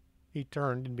loss. He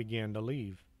turned and began to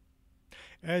leave.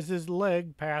 As his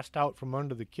leg passed out from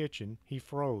under the kitchen, he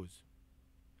froze.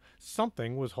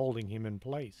 Something was holding him in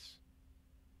place.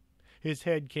 His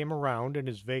head came around and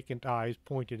his vacant eyes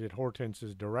pointed at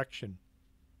Hortense's direction.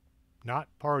 Not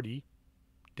party,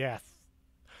 death.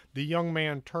 The young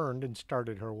man turned and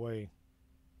started her way.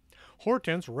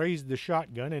 Hortense raised the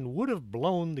shotgun and would have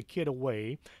blown the kid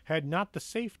away had not the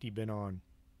safety been on.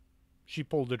 She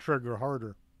pulled the trigger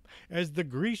harder. As the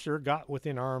greaser got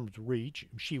within arm's reach,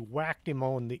 she whacked him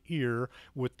on the ear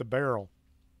with the barrel.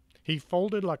 He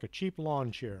folded like a cheap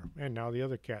lawn chair, and now the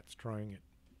other cat's trying it.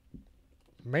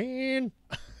 Man!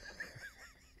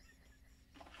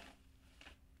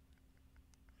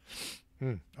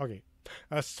 Okay.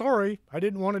 Sorry, I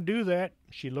didn't want to do that.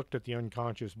 She looked at the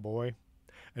unconscious boy.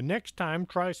 Next time,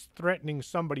 try threatening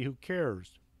somebody who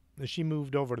cares. She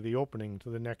moved over to the opening to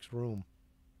the next room.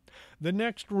 The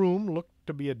next room looked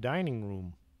to be a dining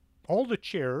room. All the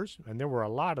chairs, and there were a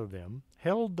lot of them,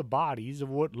 held the bodies of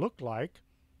what looked like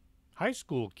high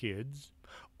school kids,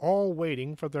 all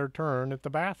waiting for their turn at the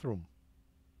bathroom.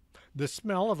 The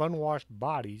smell of unwashed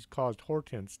bodies caused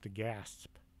Hortense to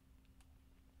gasp.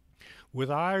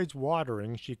 With eyes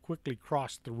watering, she quickly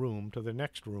crossed the room to the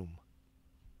next room.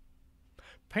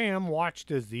 Pam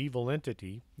watched as the evil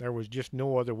entity, there was just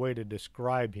no other way to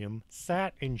describe him,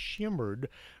 sat and shimmered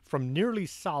from nearly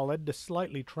solid to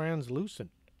slightly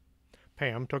translucent.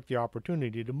 Pam took the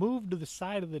opportunity to move to the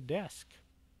side of the desk.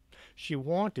 She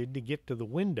wanted to get to the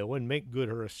window and make good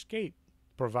her escape,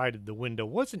 provided the window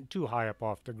wasn't too high up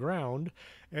off the ground.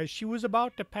 As she was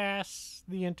about to pass,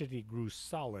 the entity grew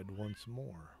solid once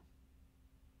more.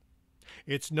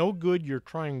 It's no good you're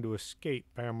trying to escape,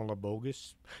 Pamela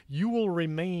Bogus. You will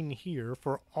remain here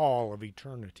for all of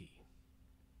eternity.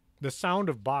 The sound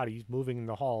of bodies moving in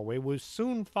the hallway was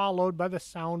soon followed by the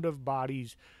sound of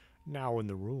bodies now in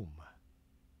the room.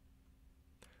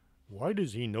 Why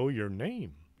does he know your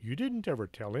name? You didn't ever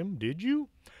tell him, did you?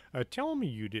 Tell me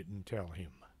you didn't tell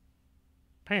him.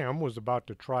 Pam was about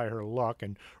to try her luck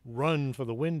and run for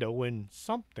the window when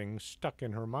something stuck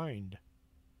in her mind.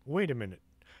 Wait a minute.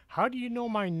 How do you know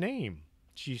my name?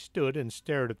 She stood and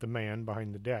stared at the man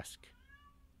behind the desk.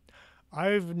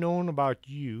 I've known about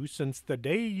you since the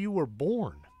day you were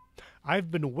born.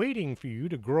 I've been waiting for you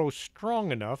to grow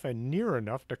strong enough and near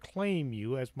enough to claim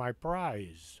you as my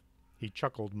prize. He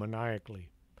chuckled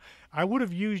maniacally. I would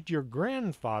have used your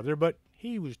grandfather, but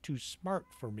he was too smart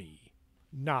for me.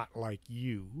 Not like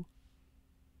you.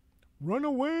 Run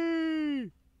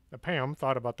away! Pam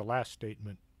thought about the last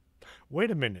statement. Wait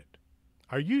a minute.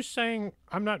 Are you saying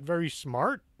I'm not very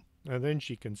smart? And then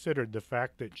she considered the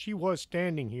fact that she was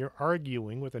standing here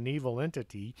arguing with an evil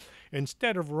entity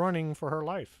instead of running for her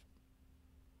life.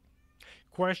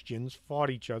 Questions fought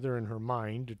each other in her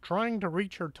mind, trying to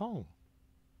reach her tongue.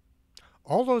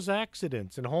 All those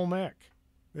accidents in home ec,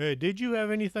 did you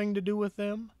have anything to do with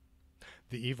them?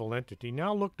 The evil entity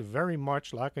now looked very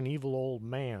much like an evil old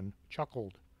man,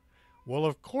 chuckled. Well,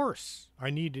 of course, I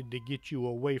needed to get you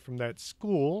away from that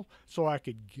school so I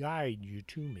could guide you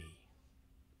to me.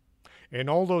 And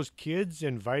all those kids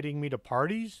inviting me to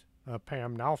parties?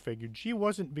 Pam now figured she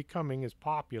wasn't becoming as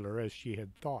popular as she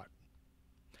had thought.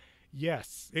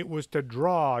 Yes, it was to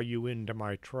draw you into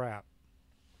my trap.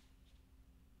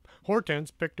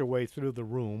 Hortense picked her way through the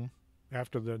room.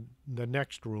 After the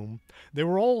next room, they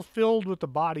were all filled with the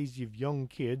bodies of young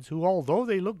kids who, although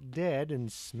they looked dead and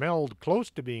smelled close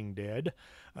to being dead,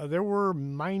 there were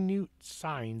minute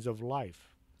signs of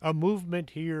life. A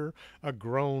movement here, a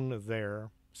groan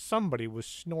there. Somebody was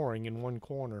snoring in one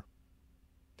corner.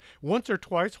 Once or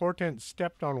twice Hortense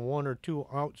stepped on one or two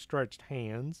outstretched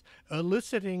hands,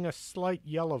 eliciting a slight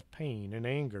yell of pain and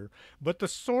anger, but the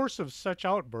source of such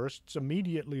outbursts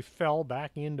immediately fell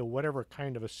back into whatever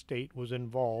kind of a state was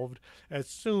involved as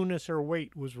soon as her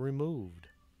weight was removed.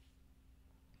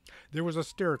 There was a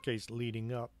staircase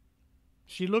leading up.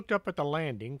 She looked up at the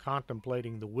landing,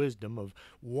 contemplating the wisdom of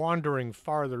wandering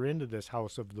farther into this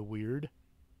house of the weird.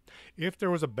 If there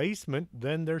was a basement,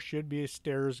 then there should be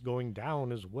stairs going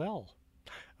down as well.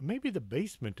 Maybe the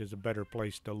basement is a better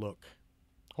place to look.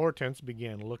 Hortense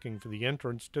began looking for the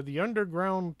entrance to the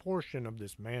underground portion of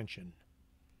this mansion.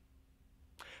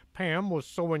 Pam was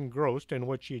so engrossed in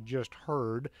what she had just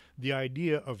heard, the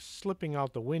idea of slipping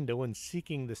out the window and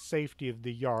seeking the safety of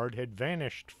the yard had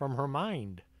vanished from her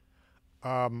mind.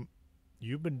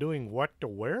 You've been doing what to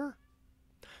where?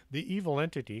 The evil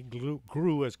entity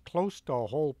grew as close to a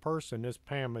whole person as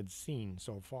Pam had seen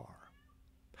so far.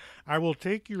 I will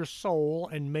take your soul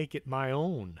and make it my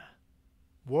own.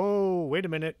 Whoa, wait a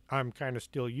minute. I'm kind of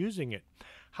still using it.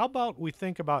 How about we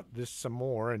think about this some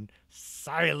more and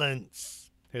silence?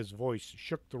 His voice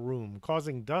shook the room,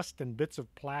 causing dust and bits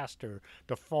of plaster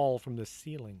to fall from the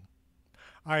ceiling.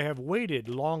 I have waited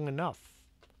long enough.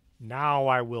 Now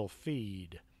I will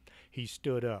feed. He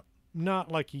stood up,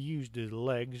 not like he used his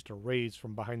legs to raise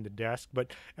from behind the desk,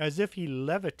 but as if he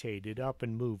levitated up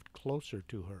and moved closer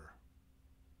to her.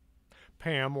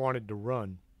 Pam wanted to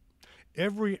run.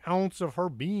 Every ounce of her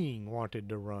being wanted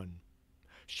to run.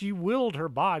 She willed her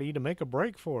body to make a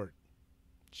break for it.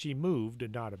 She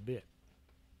moved not a bit.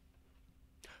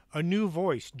 A new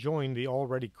voice joined the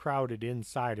already crowded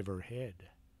inside of her head.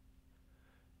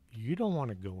 You don't want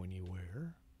to go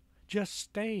anywhere. Just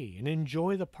stay and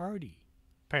enjoy the party.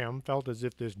 Pam felt as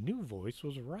if this new voice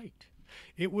was right.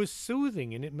 It was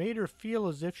soothing, and it made her feel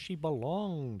as if she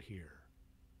belonged here.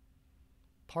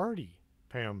 Party,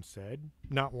 Pam said,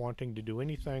 not wanting to do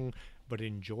anything but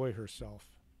enjoy herself.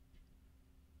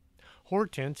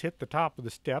 Hortense hit the top of the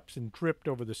steps and tripped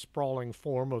over the sprawling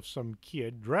form of some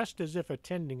kid dressed as if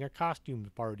attending a costume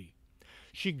party.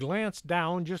 She glanced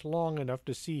down just long enough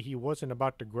to see he wasn't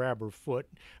about to grab her foot,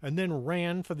 and then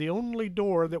ran for the only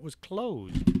door that was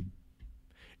closed.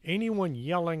 Anyone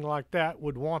yelling like that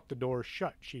would want the door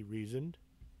shut, she reasoned.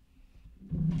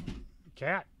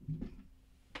 Cat.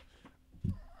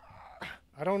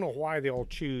 I don't know why they all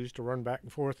choose to run back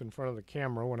and forth in front of the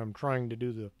camera when I'm trying to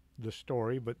do the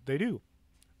story, but they do.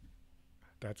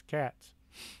 That's cats.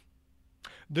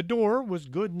 The door was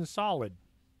good and solid.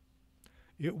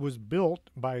 It was built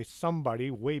by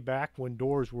somebody way back when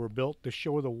doors were built to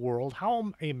show the world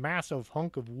how a massive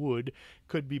hunk of wood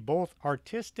could be both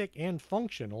artistic and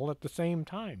functional at the same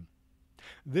time.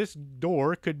 This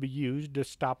door could be used to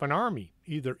stop an army,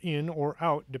 either in or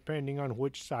out, depending on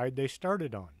which side they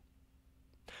started on.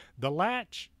 The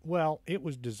latch, well, it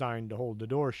was designed to hold the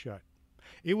door shut.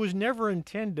 It was never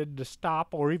intended to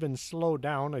stop or even slow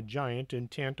down a giant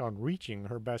intent on reaching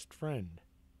her best friend.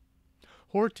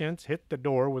 Hortense hit the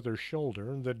door with her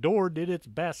shoulder, and the door did its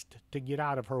best to get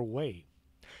out of her way.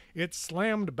 It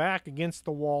slammed back against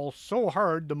the wall so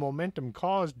hard the momentum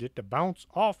caused it to bounce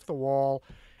off the wall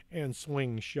and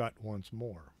swing shut once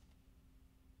more.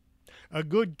 A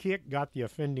good kick got the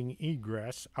offending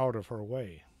egress out of her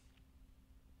way.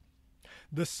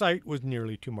 The sight was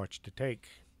nearly too much to take.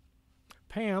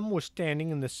 Pam was standing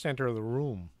in the center of the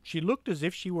room. She looked as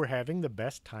if she were having the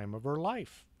best time of her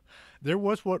life. There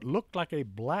was what looked like a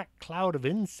black cloud of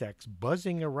insects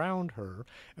buzzing around her,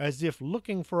 as if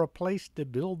looking for a place to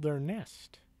build their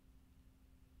nest.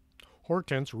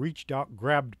 Hortense reached out,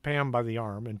 grabbed Pam by the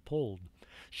arm, and pulled.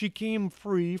 She came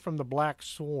free from the black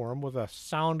swarm with a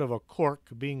sound of a cork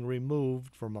being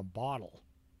removed from a bottle.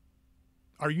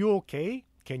 "Are you okay?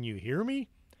 Can you hear me?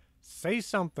 Say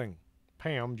something."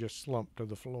 Pam just slumped to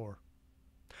the floor.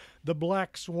 The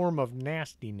black swarm of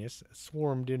nastiness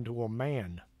swarmed into a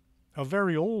man. A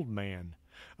very old man.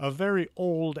 A very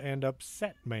old and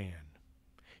upset man.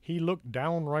 He looked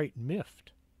downright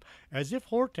miffed, as if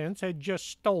Hortense had just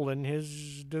stolen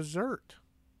his dessert.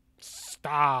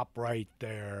 "Stop right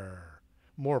there."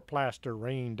 More plaster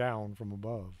rained down from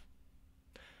above.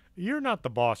 "You're not the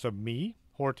boss of me,"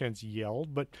 Hortense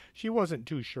yelled, but she wasn't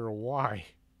too sure why.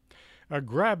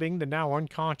 Grabbing the now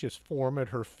unconscious form at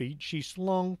her feet, she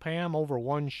slung Pam over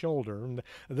one shoulder, and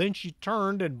then she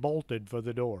turned and bolted for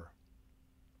the door.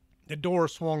 The door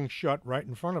swung shut right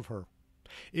in front of her.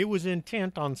 It was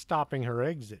intent on stopping her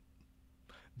exit.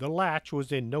 The latch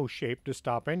was in no shape to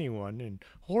stop anyone, and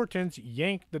Hortense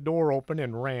yanked the door open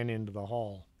and ran into the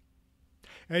hall.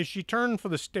 As she turned for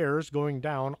the stairs going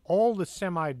down, all the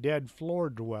semi-dead floor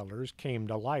dwellers came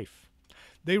to life.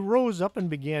 They rose up and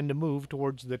began to move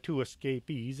towards the two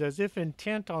escapees, as if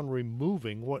intent on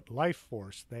removing what life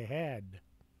force they had.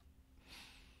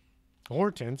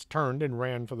 Hortense turned and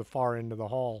ran for the far end of the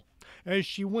hall. As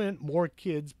she went, more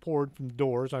kids poured from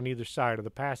doors on either side of the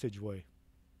passageway.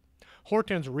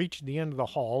 Hortense reached the end of the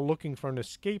hall, looking for an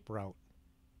escape route.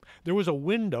 There was a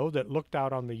window that looked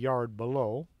out on the yard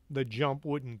below. The jump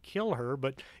wouldn't kill her,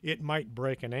 but it might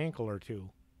break an ankle or two.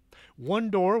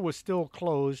 One door was still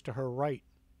closed to her right.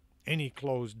 Any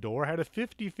closed door had a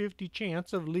 50-50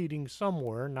 chance of leading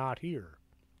somewhere not here.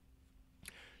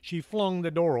 She flung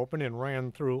the door open and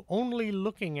ran through, only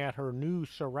looking at her new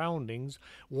surroundings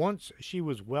once she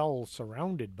was well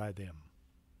surrounded by them.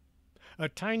 A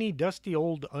tiny, dusty,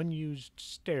 old, unused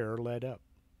stair led up.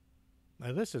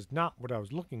 Now, this is not what I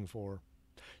was looking for.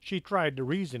 She tried to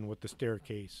reason with the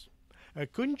staircase.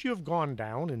 Couldn't you have gone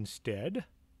down instead?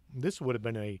 This would have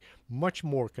been much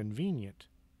more convenient.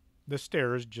 The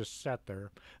stairs just sat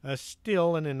there,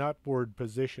 still in an upward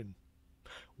position.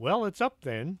 Well, it's up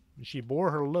then. She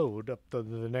bore her load up to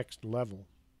the next level.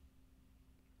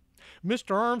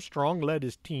 Mr. Armstrong led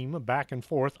his team back and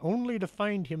forth only to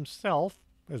find himself,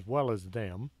 as well as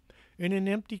them, in an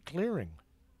empty clearing.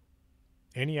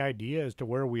 Any idea as to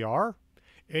where we are?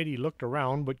 Eddie looked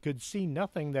around but could see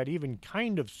nothing that even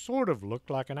kind of sort of looked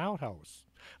like an outhouse,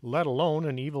 let alone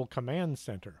an evil command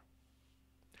center.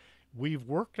 We've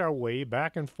worked our way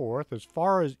back and forth as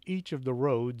far as each of the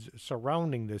roads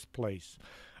surrounding this place.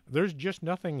 There's just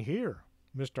nothing here.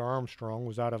 Mr. Armstrong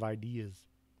was out of ideas.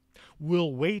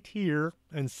 We'll wait here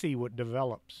and see what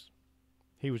develops.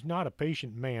 He was not a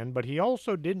patient man, but he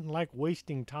also didn't like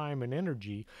wasting time and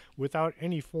energy without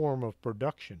any form of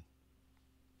production.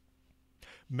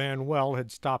 Manuel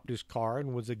had stopped his car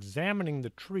and was examining the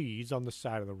trees on the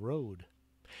side of the road.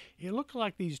 It looked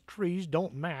like these trees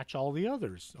don't match all the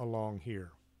others along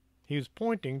here. He was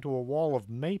pointing to a wall of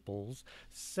maples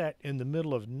set in the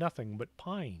middle of nothing but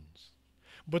pines.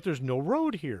 But there's no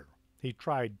road here. He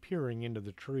tried peering into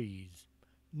the trees.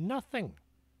 Nothing.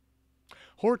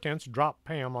 Hortense dropped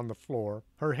Pam on the floor,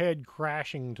 her head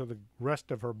crashing to the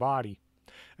rest of her body.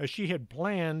 She had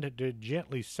planned to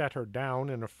gently set her down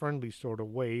in a friendly sort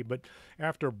of way, but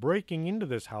after breaking into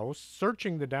this house,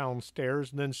 searching the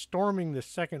downstairs, then storming the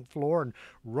second floor and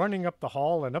running up the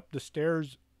hall and up the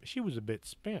stairs, she was a bit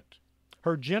spent.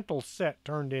 Her gentle set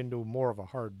turned into more of a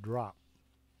hard drop.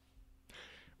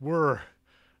 We're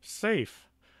safe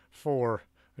for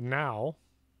now.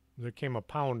 There came a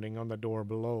pounding on the door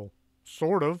below.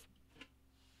 Sort of.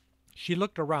 She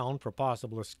looked around for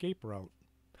possible escape route.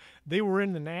 They were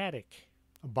in an attic.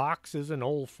 Boxes and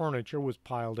old furniture was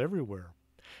piled everywhere.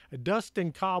 Dust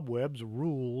and cobwebs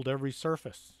ruled every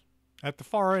surface. At the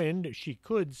far end, she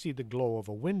could see the glow of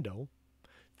a window.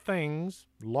 Things,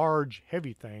 large,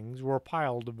 heavy things, were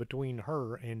piled between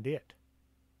her and it.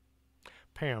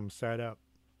 Pam sat up.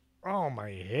 Oh,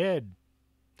 my head.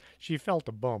 She felt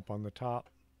a bump on the top.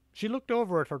 She looked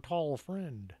over at her tall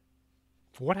friend.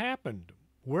 What happened?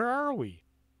 Where are we?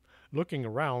 Looking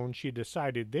around, she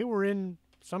decided they were in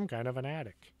some kind of an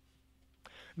attic.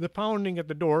 The pounding at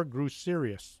the door grew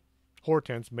serious.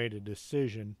 Hortense made a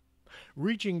decision.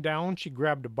 Reaching down, she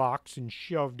grabbed a box and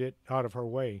shoved it out of her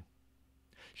way.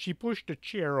 She pushed a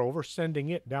chair over, sending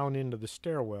it down into the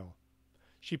stairwell.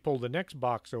 She pulled the next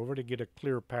box over to get a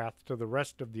clear path to the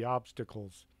rest of the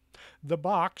obstacles. The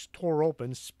box tore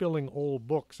open, spilling old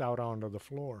books out onto the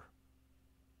floor.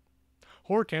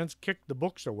 Hortense kicked the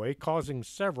books away, causing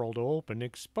several to open,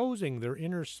 exposing their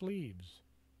inner sleeves.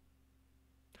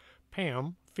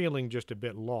 Pam, feeling just a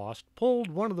bit lost, pulled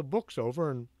one of the books over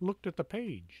and looked at the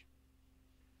page.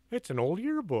 It's an old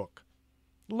yearbook.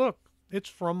 Look, it's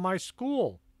from my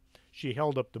school. She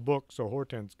held up the book so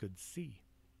Hortense could see.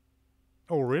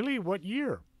 Oh, really? What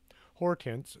year?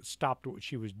 Hortense stopped what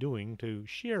she was doing to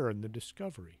share in the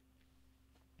discovery.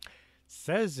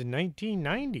 Says in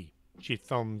 1990. She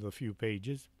thumbed a few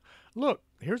pages. Look,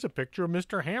 here's a picture of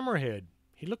Mr. Hammerhead.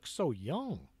 He looks so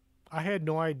young. I had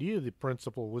no idea the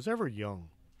principal was ever young.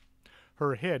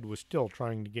 Her head was still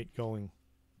trying to get going.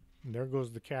 And there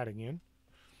goes the cat again.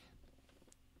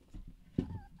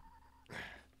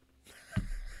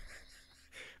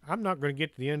 I'm not going to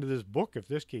get to the end of this book if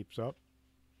this keeps up.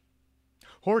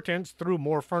 Hortense threw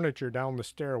more furniture down the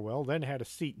stairwell, then had a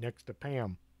seat next to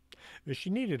Pam. She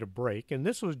needed a break, and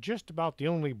this was just about the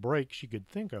only break she could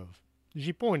think of.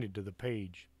 She pointed to the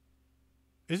page.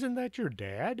 Isn't that your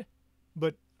dad?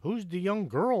 But who's the young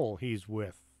girl he's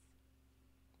with?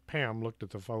 Pam looked at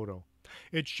the photo.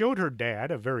 It showed her dad,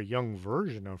 a very young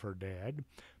version of her dad.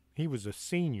 He was a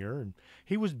senior, and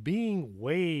he was being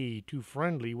way too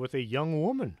friendly with a young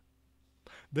woman.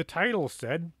 The title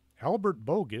said, Albert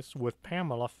Bogus with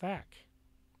Pamela Fack.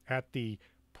 At the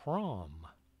prom.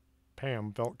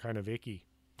 Pam felt kind of icky.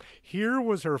 Here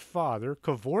was her father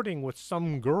cavorting with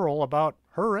some girl about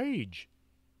her age.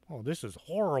 Oh, this is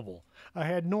horrible. I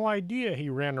had no idea he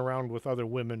ran around with other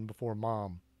women before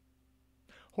Mom.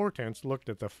 Hortense looked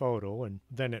at the photo and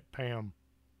then at Pam.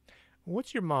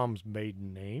 What's your mom's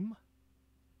maiden name?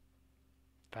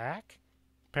 Fack?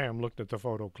 Pam looked at the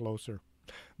photo closer.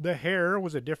 The hair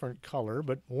was a different color,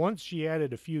 but once she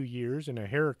added a few years and a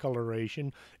hair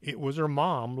coloration, it was her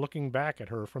mom looking back at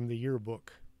her from the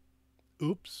yearbook.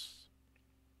 Oops.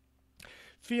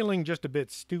 Feeling just a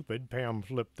bit stupid, Pam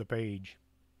flipped the page.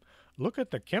 Look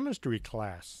at the chemistry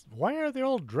class. Why are they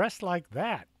all dressed like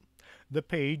that? The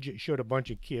page showed a bunch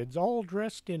of kids all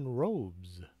dressed in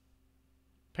robes.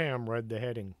 Pam read the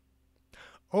heading.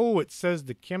 Oh, it says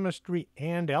the chemistry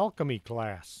and alchemy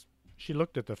class. She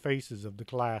looked at the faces of the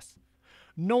class.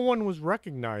 No one was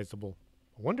recognizable.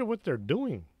 I wonder what they're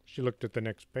doing. She looked at the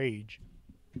next page.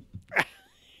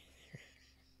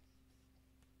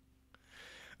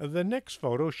 The next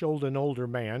photo showed an older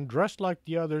man, dressed like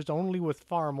the others, only with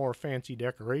far more fancy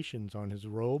decorations on his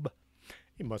robe.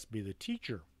 He must be the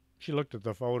teacher. She looked at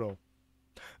the photo.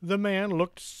 The man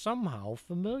looked somehow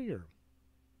familiar.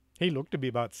 He looked to be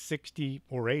about 60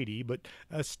 or 80, but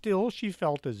still she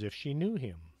felt as if she knew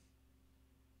him.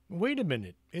 Wait a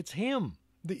minute, it's him,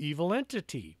 the evil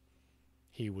entity.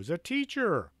 He was a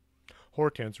teacher.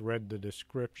 Hortense read the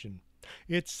description.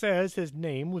 It says his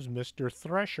name was Mr.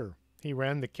 Thresher. He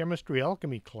ran the chemistry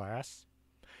alchemy class.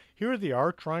 Here they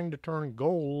are trying to turn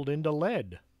gold into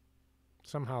lead.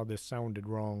 Somehow this sounded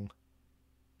wrong.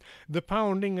 The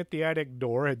pounding at the attic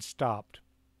door had stopped.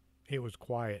 It was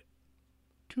quiet.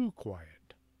 Too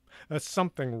quiet.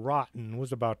 Something rotten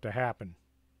was about to happen.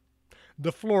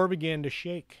 The floor began to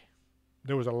shake.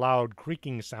 There was a loud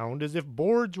creaking sound as if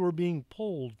boards were being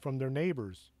pulled from their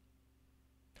neighbors.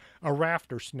 A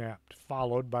rafter snapped,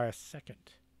 followed by a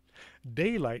second.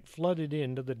 Daylight flooded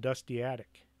into the dusty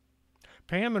attic.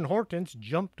 Pam and Hortense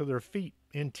jumped to their feet,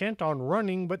 intent on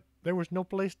running, but there was no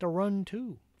place to run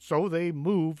to. So they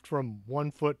moved from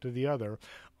one foot to the other,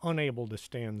 unable to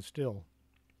stand still.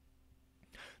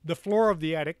 The floor of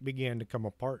the attic began to come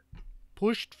apart,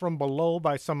 pushed from below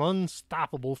by some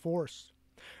unstoppable force.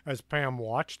 As Pam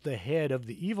watched, the head of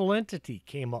the evil entity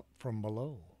came up from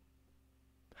below.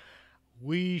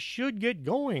 We should get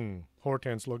going.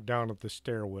 Hortense looked down at the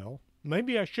stairwell.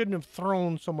 Maybe I shouldn't have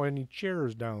thrown so many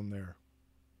chairs down there.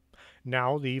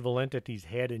 Now the evil entity's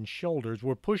head and shoulders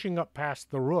were pushing up past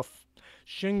the roof.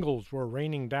 Shingles were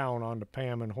raining down onto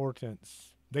Pam and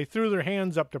Hortense. They threw their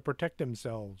hands up to protect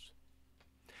themselves.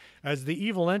 As the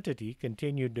evil entity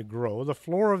continued to grow, the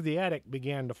floor of the attic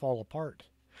began to fall apart.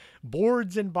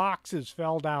 Boards and boxes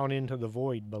fell down into the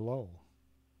void below.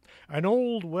 An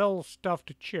old,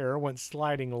 well-stuffed chair went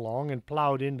sliding along and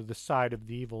plowed into the side of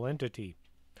the evil entity.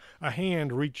 A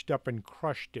hand reached up and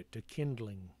crushed it to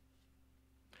kindling.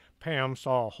 Pam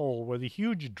saw a hole where the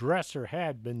huge dresser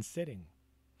had been sitting.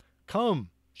 Come!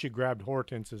 She grabbed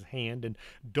Hortense's hand and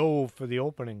dove for the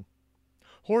opening.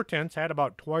 Hortense had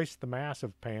about twice the mass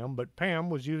of Pam, but Pam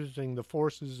was using the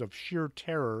forces of sheer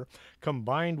terror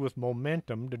combined with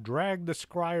momentum to drag the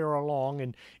scryer along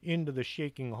and into the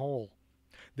shaking hole.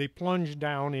 They plunged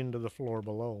down into the floor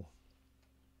below.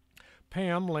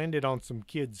 Pam landed on some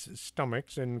kids'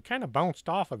 stomachs and kind of bounced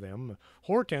off of them.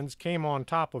 Hortense came on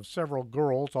top of several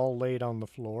girls all laid on the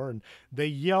floor, and they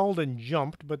yelled and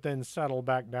jumped, but then settled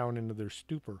back down into their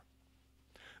stupor.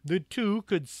 The two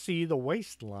could see the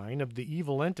waistline of the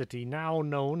evil entity now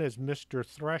known as Mr.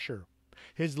 Thresher.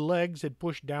 His legs had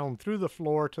pushed down through the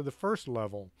floor to the first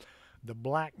level. The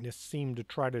blackness seemed to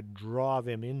try to draw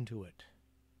them into it.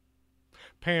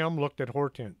 Pam looked at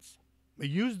Hortense.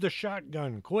 Use the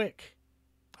shotgun, quick.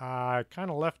 I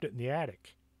kind of left it in the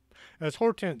attic. As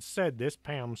Hortense said this,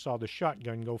 Pam saw the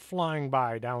shotgun go flying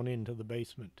by down into the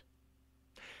basement.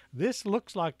 This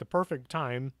looks like the perfect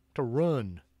time to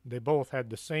run. They both had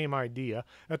the same idea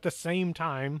at the same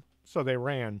time, so they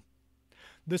ran.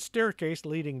 The staircase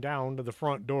leading down to the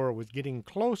front door was getting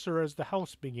closer as the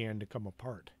house began to come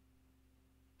apart.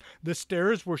 The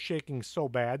stairs were shaking so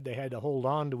bad they had to hold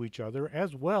on to each other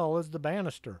as well as the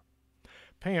banister.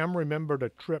 Pam remembered a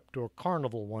trip to a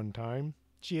carnival one time.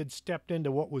 She had stepped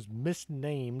into what was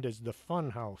misnamed as the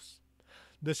fun house.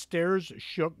 The stairs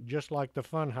shook just like the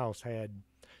fun house had.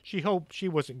 She hoped she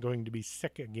wasn't going to be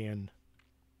sick again.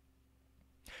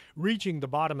 Reaching the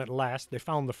bottom at last, they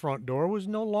found the front door was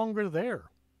no longer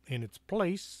there. In its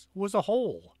place was a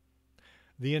hole.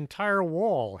 The entire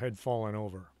wall had fallen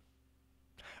over.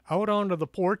 Out onto the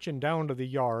porch and down to the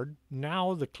yard,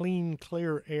 now the clean,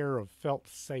 clear air felt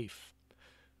safe.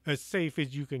 As safe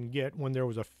as you can get when there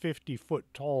was a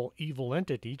 50-foot-tall evil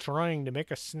entity trying to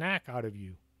make a snack out of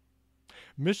you.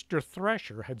 Mr.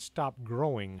 Thresher had stopped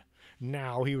growing.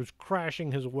 Now he was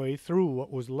crashing his way through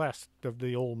what was left of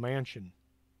the old mansion.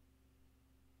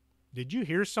 Did you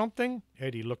hear something?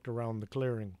 Eddie looked around the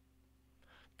clearing.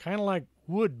 Kind of like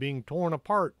wood being torn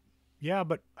apart. Yeah,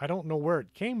 but I don't know where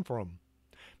it came from.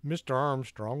 Mr.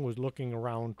 Armstrong was looking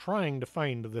around, trying to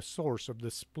find the source of the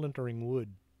splintering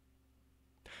wood.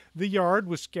 The yard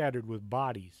was scattered with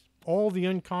bodies. All the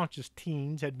unconscious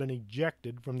teens had been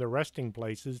ejected from their resting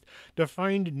places to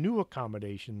find new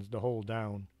accommodations to hold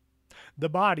down. The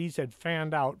bodies had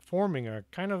fanned out, forming a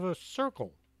kind of a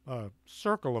circle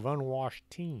of unwashed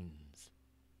teens.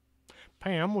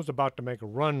 Pam was about to make a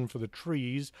run for the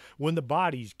trees when the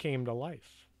bodies came to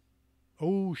life.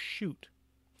 Oh, shoot.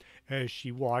 As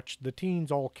she watched, the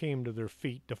teens all came to their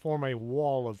feet to form a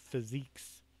wall of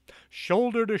physiques.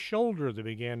 Shoulder to shoulder, they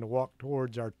began to walk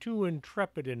towards our two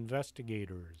intrepid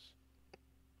investigators.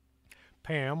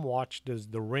 Pam watched as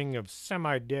the ring of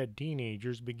semi-dead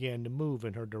teenagers began to move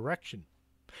in her direction.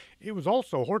 It was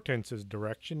also Hortense's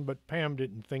direction, but Pam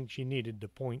didn't think she needed to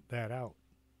point that out.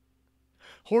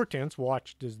 Hortense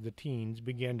watched as the teens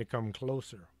began to come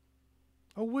closer.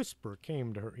 A whisper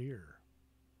came to her ear.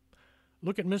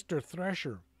 "Look at Mr.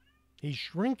 Thresher. He's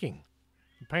shrinking."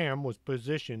 Pam was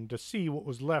positioned to see what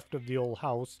was left of the old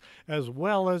house, as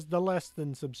well as the less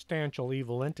than substantial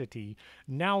evil entity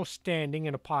now standing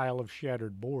in a pile of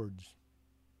shattered boards.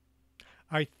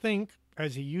 "I think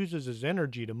as he uses his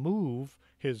energy to move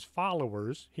his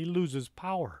followers, he loses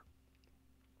power."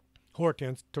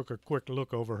 Hortense took a quick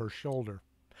look over her shoulder.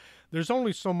 "There's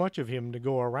only so much of him to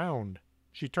go around."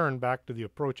 She turned back to the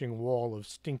approaching wall of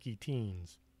stinky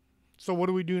teens. "So what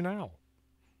do we do now?"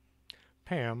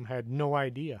 Pam had no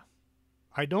idea.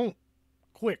 "I don't.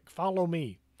 Quick, follow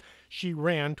me." She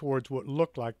ran towards what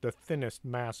looked like the thinnest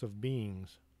mass of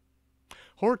beings.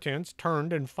 Hortense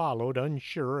turned and followed,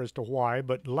 unsure as to why,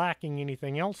 but lacking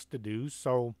anything else to do,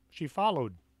 so she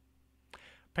followed.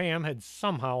 Pam had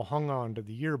somehow hung on to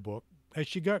the yearbook. As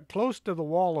she got close to the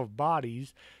wall of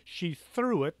bodies, she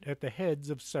threw it at the heads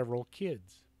of several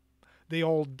kids. They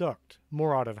all ducked,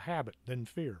 more out of habit than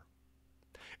fear.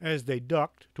 As they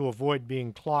ducked, to avoid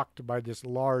being clocked by this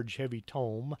large, heavy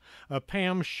tome,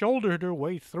 Pam shouldered her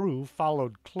way through,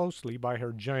 followed closely by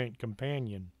her giant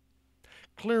companion.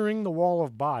 Clearing the wall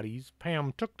of bodies,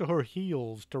 Pam took to her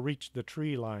heels to reach the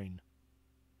tree line.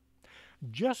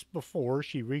 Just before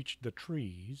she reached the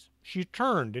trees, she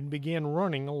turned and began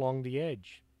running along the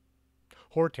edge.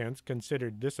 Hortense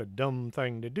considered this a dumb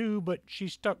thing to do, but she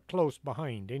stuck close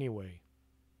behind anyway.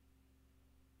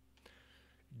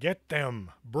 "Get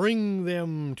them! Bring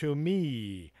them to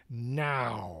me!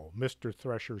 Now!" Mr.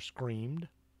 Thresher screamed.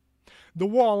 The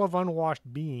wall of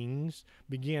unwashed beings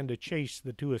began to chase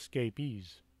the two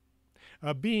escapees.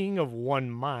 A being of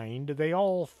one mind, they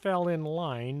all fell in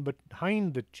line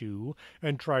behind the two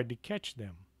and tried to catch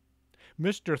them.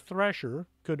 Mr. Thresher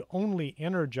could only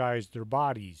energize their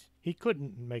bodies. He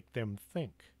couldn't make them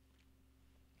think.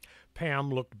 Pam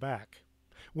looked back.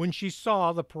 When she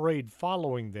saw the parade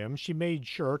following them, she made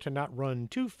sure to not run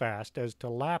too fast as to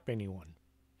lap anyone.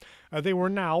 They were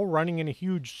now running in a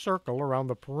huge circle around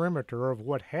the perimeter of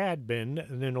what had been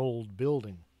an old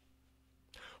building.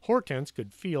 Hortense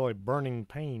could feel a burning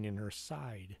pain in her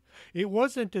side. It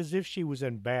wasn't as if she was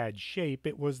in bad shape,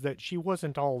 it was that she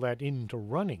wasn't all that into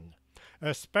running,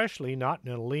 especially not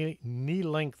in a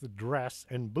knee-length dress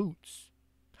and boots.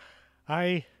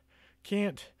 "I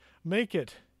can't make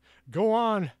it. Go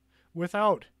on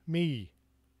without me."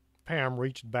 Pam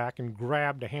reached back and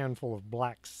grabbed a handful of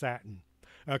black satin.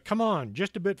 "Come on,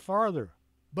 just a bit farther."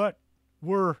 "But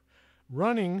we're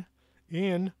running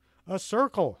in a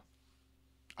circle."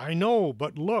 "I know,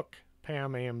 but look."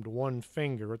 Pam aimed one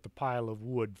finger at the pile of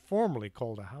wood formerly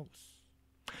called a house.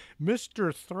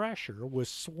 Mr. Thresher was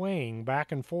swaying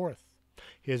back and forth.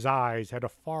 His eyes had a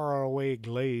faraway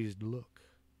glazed look.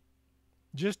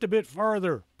 "Just a bit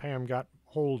farther." Pam got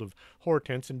hold of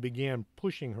Hortense and began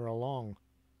pushing her along.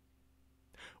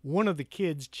 One of the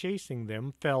kids chasing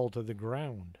them fell to the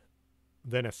ground.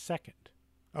 Then a second,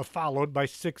 followed by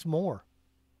 6 more.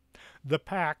 The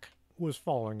pack was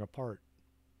falling apart.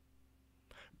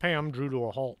 Pam drew to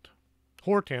a halt.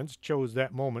 Hortense chose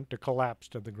that moment to collapse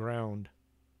to the ground.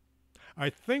 "I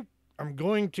think I'm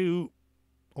going to—"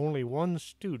 Only one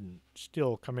student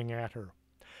still coming at her.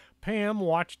 Pam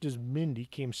watched as Mindy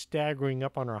came staggering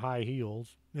up on her high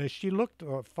heels, as she looked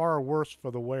far worse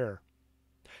for the wear.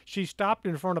 She stopped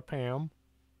in front of Pam,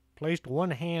 placed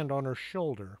one hand on her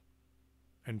shoulder,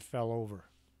 and fell over.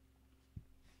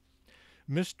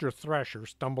 Mr. Thresher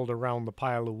stumbled around the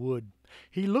pile of wood.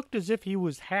 He looked as if he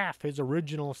was half his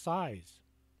original size.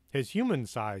 His human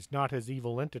size, not his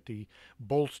evil entity,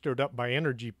 bolstered up by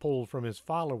energy pulled from his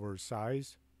followers'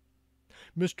 size.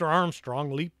 Mr.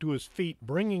 Armstrong leaped to his feet,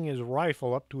 bringing his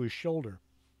rifle up to his shoulder.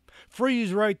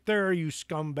 "Freeze right there, you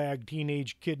scumbag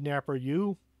teenage kidnapper,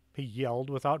 you!" he yelled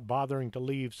without bothering to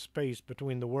leave space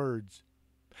between the words.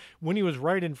 When he was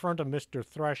right in front of Mr.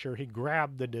 Thresher, he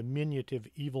grabbed the diminutive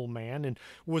evil man and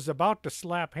was about to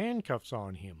slap handcuffs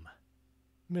on him.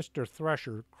 Mr.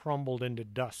 Thresher crumbled into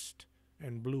dust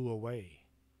and blew away.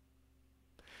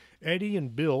 Eddie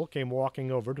and Bill came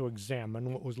walking over to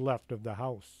examine what was left of the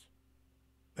house.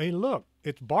 "Hey, look,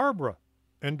 it's Barbara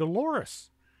and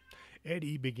Dolores."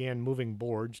 Eddie began moving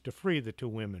boards to free the two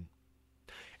women.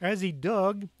 As he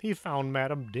dug, he found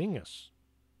Madame Dingus.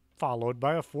 followed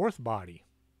by a fourth body.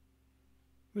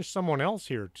 There's someone else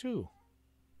here, too.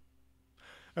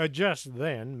 Just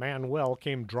then, Manuel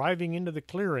came driving into the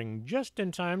clearing just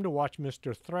in time to watch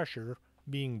Mr. Thresher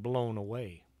being blown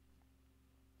away.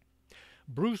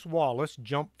 Bruce Wallace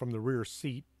jumped from the rear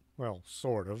seat, well,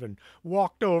 sort of, and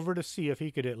walked over to see if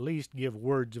he could at least give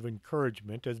words of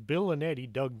encouragement as Bill and Eddie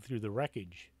dug through the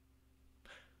wreckage.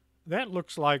 That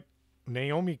looks like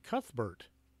Naomi Cuthbert.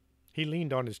 He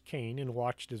leaned on his cane and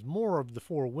watched as more of the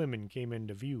four women came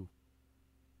into view.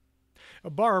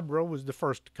 Barbara was the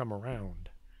first to come around.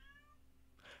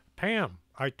 Pam,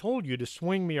 I told you to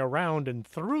swing me around and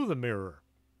through the mirror.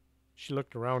 She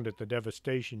looked around at the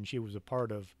devastation she was a part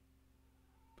of.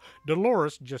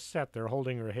 Dolores just sat there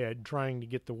holding her head, trying to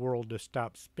get the world to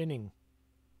stop spinning.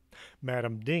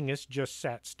 Madame Dingus just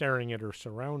sat staring at her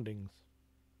surroundings.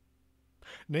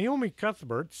 Naomi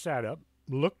Cuthbert sat up,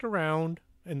 looked around,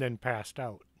 and then passed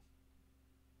out.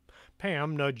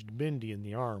 Pam nudged Mindy in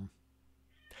the arm.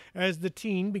 As the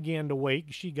teen began to wake,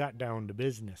 she got down to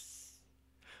business.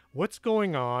 What's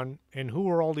going on, and who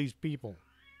are all these people?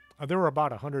 There were about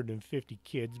 150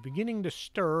 kids beginning to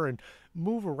stir and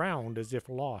move around as if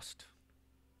lost.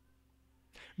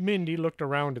 Mindy looked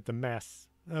around at the mess.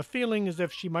 Feeling as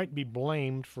if she might be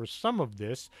blamed for some of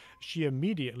this, she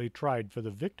immediately tried for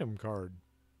the victim card.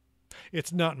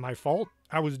 It's not my fault.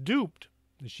 I was duped.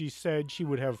 She said she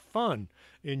would have fun,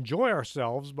 enjoy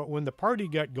ourselves, but when the party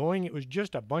got going, it was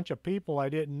just a bunch of people I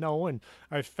didn't know, and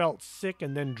I felt sick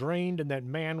and then drained, and that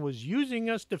man was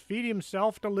using us to feed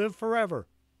himself to live forever.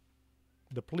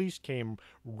 The police came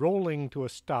rolling to a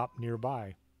stop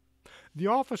nearby. The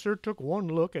officer took one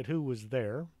look at who was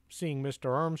there. Seeing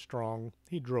Mr. Armstrong,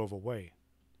 he drove away.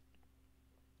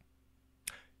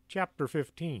 Chapter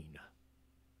 15.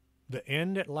 The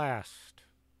End at Last.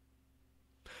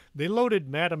 They loaded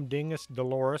Madame Dingus,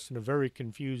 Dolores, and a very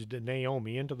confused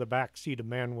Naomi into the back seat of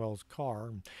Manuel's car,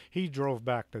 and he drove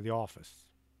back to the office.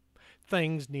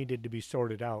 Things needed to be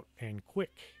sorted out, and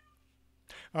quick.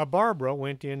 Barbara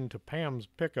went into Pam's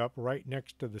pickup right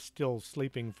next to the still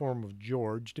sleeping form of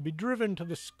George to be driven to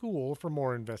the school for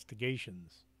more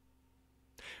investigations.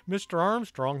 Mr.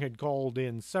 Armstrong had called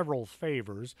in several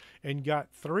favors and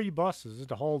got 3 buses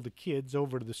to haul the kids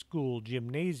over to the school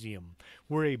gymnasium,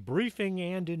 where a briefing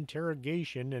and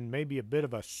interrogation and maybe a bit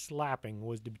of a slapping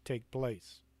was to take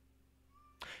place.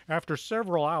 After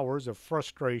several hours of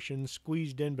frustration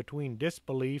squeezed in between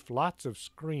disbelief, lots of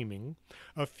screaming,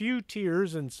 a few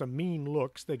tears, and some mean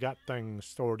looks, they got things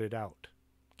sorted out.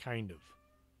 Kind of.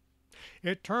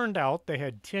 It turned out they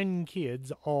had 10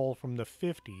 kids, all from the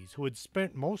 50s, who had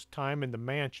spent most time in the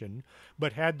mansion,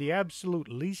 but had the absolute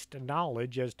least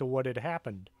knowledge as to what had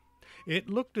happened. It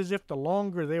looked as if the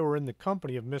longer they were in the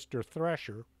company of Mr.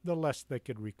 Thresher, the less they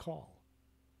could recall.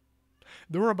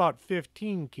 There were about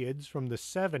 15 kids from the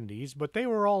 70s, but they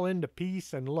were all into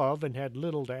peace and love and had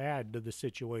little to add to the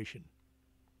situation.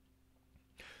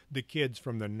 The kids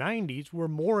from the 90s were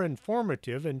more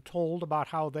informative and told about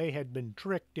how they had been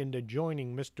tricked into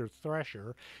joining Mr.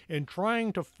 Thresher and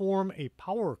trying to form a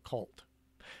power cult.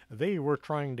 They were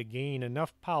trying to gain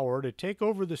enough power to take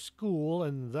over the school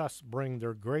and thus bring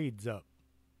their grades up.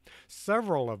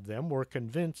 Several of them were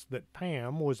convinced that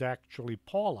Pam was actually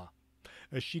Paula,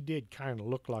 as she did kind of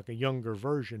look like a younger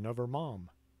version of her mom.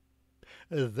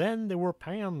 Then there were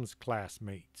Pam's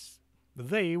classmates.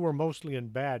 They were mostly in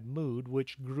bad mood,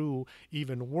 which grew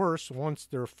even worse once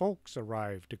their folks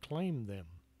arrived to claim them.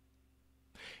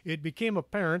 It became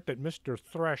apparent that Mr.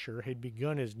 Thresher had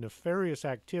begun his nefarious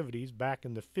activities back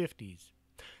in the 50s.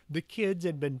 The kids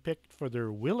had been picked for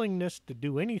their willingness to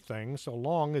do anything so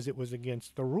long as it was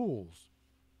against the rules.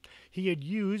 He had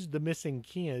used the missing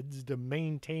kids to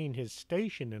maintain his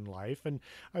station in life and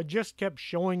just kept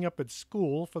showing up at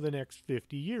school for the next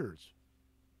 50 years.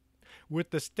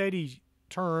 With the steady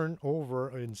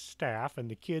turnover in staff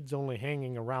and the kids only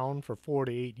hanging around for 4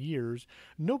 to 8 years,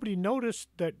 nobody noticed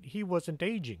that he wasn't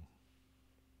aging.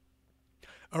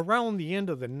 Around the end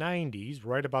of the 90s,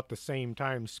 right about the same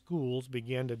time schools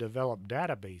began to develop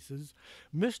databases,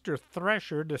 Mr.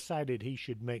 Thresher decided he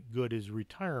should make good his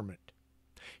retirement.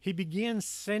 He began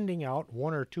sending out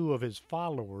 1 or 2 of his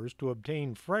followers to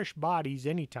obtain fresh bodies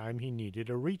anytime he needed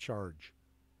a recharge.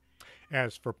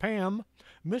 As for Pam,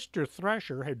 Mr.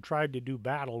 Thresher had tried to do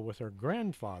battle with her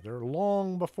grandfather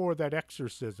long before that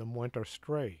exorcism went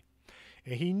astray.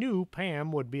 He knew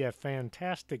Pam would be a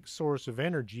fantastic source of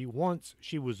energy once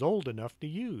she was old enough to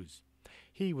use.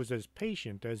 He was as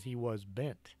patient as he was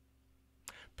bent.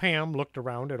 Pam looked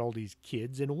around at all these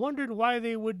kids and wondered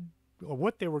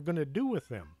what they were going to do with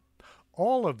them.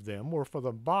 All of them were for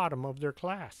the bottom of their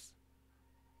class.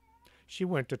 She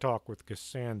went to talk with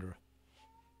Cassandra.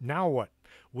 Now what?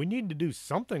 We need to do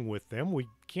something with them. We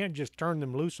can't just turn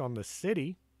them loose on the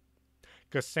city.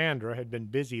 Cassandra had been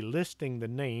busy listing the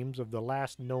names of the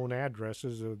last known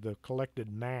addresses of the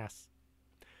collected mass.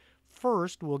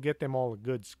 First, we'll get them all a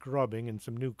good scrubbing and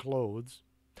some new clothes.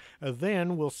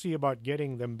 Then we'll see about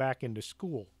getting them back into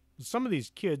school. Some of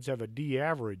these kids have a D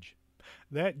average.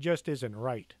 That just isn't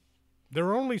right. There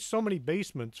are only so many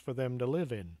basements for them to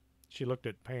live in. She looked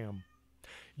at Pam.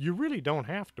 You really don't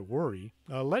have to worry.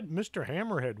 Let Mr.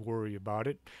 Hammerhead worry about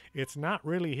it. It's not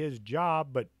really his job,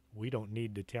 but we don't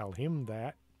need to tell him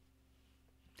that.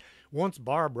 Once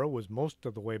Barbara was most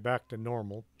of the way back to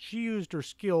normal, she used her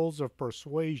skills of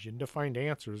persuasion to find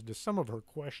answers to some of her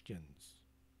questions.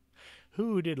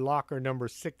 Who did locker number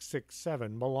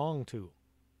 667 belong to?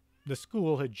 The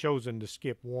school had chosen to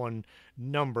skip one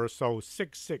number, so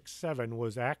 667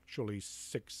 was actually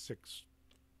 66.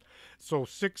 So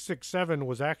 667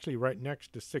 was actually right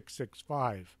next to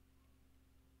 665.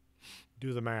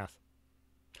 Do the math.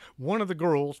 One of the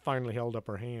girls finally held up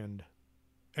her hand.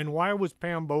 And why was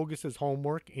Pam Bogus's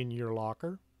homework in your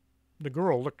locker? The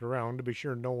girl looked around to be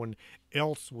sure no one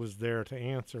else was there to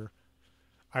answer.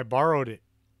 I borrowed it.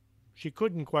 She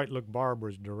couldn't quite look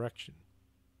Barbara's direction.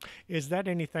 Is that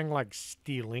anything like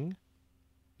stealing?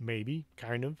 Maybe,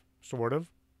 kind of, sort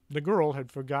of. The girl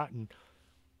had forgotten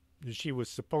that she was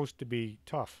supposed to be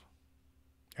tough.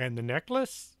 And the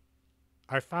necklace?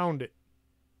 I found it.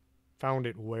 Found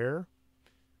it where?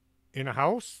 In a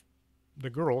house?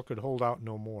 The girl could hold out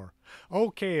no more.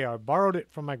 Okay, I borrowed it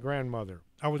from my grandmother.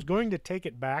 I was going to take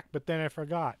it back, but then I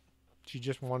forgot. She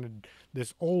just wanted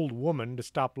this old woman to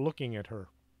stop looking at her.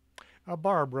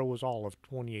 Barbara was all of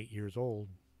 28 years old.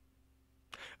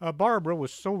 Barbara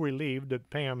was so relieved that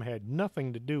Pam had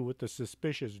nothing to do with the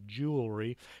suspicious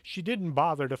jewelry, she didn't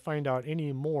bother to find out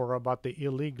any more about the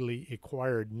illegally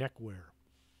acquired neckwear.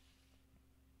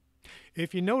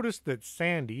 If you noticed that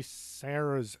Sandy,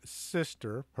 Sarah's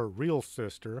sister, her real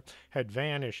sister, had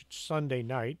vanished Sunday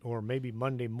night or maybe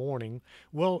Monday morning,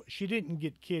 well, she didn't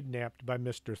get kidnapped by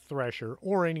Mr. Thresher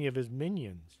or any of his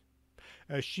minions.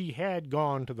 She had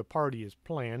gone to the party as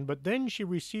planned, but then she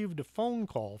received a phone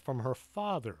call from her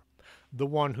father, the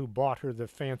one who bought her the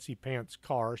fancy pants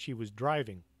car she was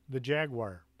driving, the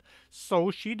Jaguar.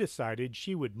 So she decided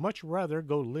she would much rather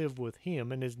go live with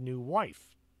him and his new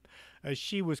wife.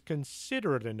 She was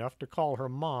considerate enough to call her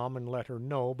mom and let her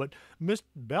know, but Miss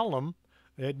Bellum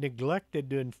had neglected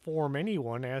to inform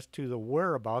anyone as to the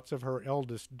whereabouts of her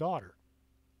eldest daughter.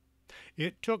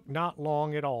 It took not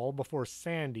long at all before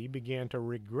Sandy began to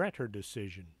regret her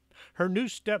decision. Her new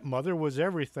stepmother was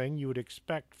everything you would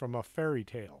expect from a fairy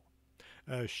tale.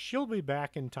 She'll be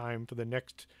back in time for the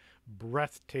next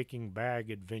breathtaking bag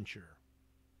adventure.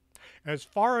 As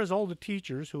far as all the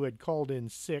teachers who had called in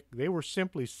sick, they were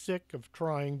simply sick of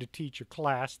trying to teach a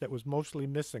class that was mostly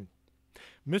missing.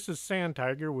 Mrs.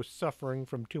 Sandtiger was suffering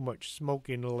from too much smoke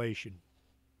inhalation.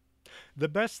 The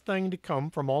best thing to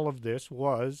come from all of this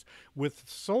was, with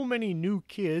so many new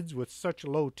kids with such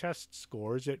low test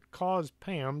scores, it caused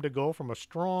Pam to go from a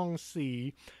strong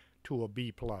C to a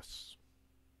B+.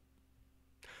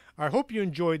 I hope you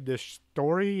enjoyed this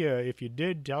story. If you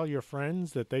did, tell your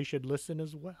friends that they should listen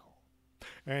as well.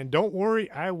 And don't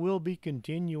worry, I will be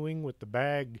continuing with the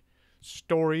bag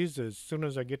stories as soon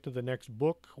as I get to the next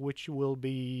book, which will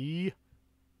be...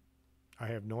 I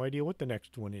have no idea what the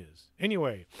next one is.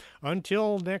 Anyway,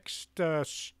 until next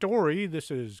story,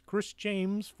 this is Chris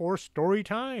James for Story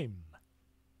Time.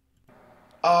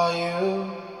 Are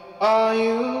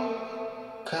you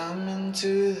coming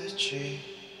to the tree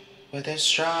where they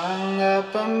strung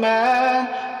up a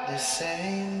man? They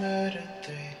say murder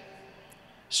 3.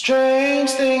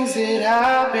 Strange things that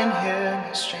happen here,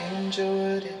 no stranger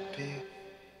would it be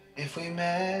if we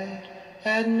met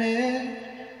at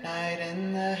midnight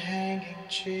in the hanging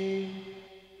tree.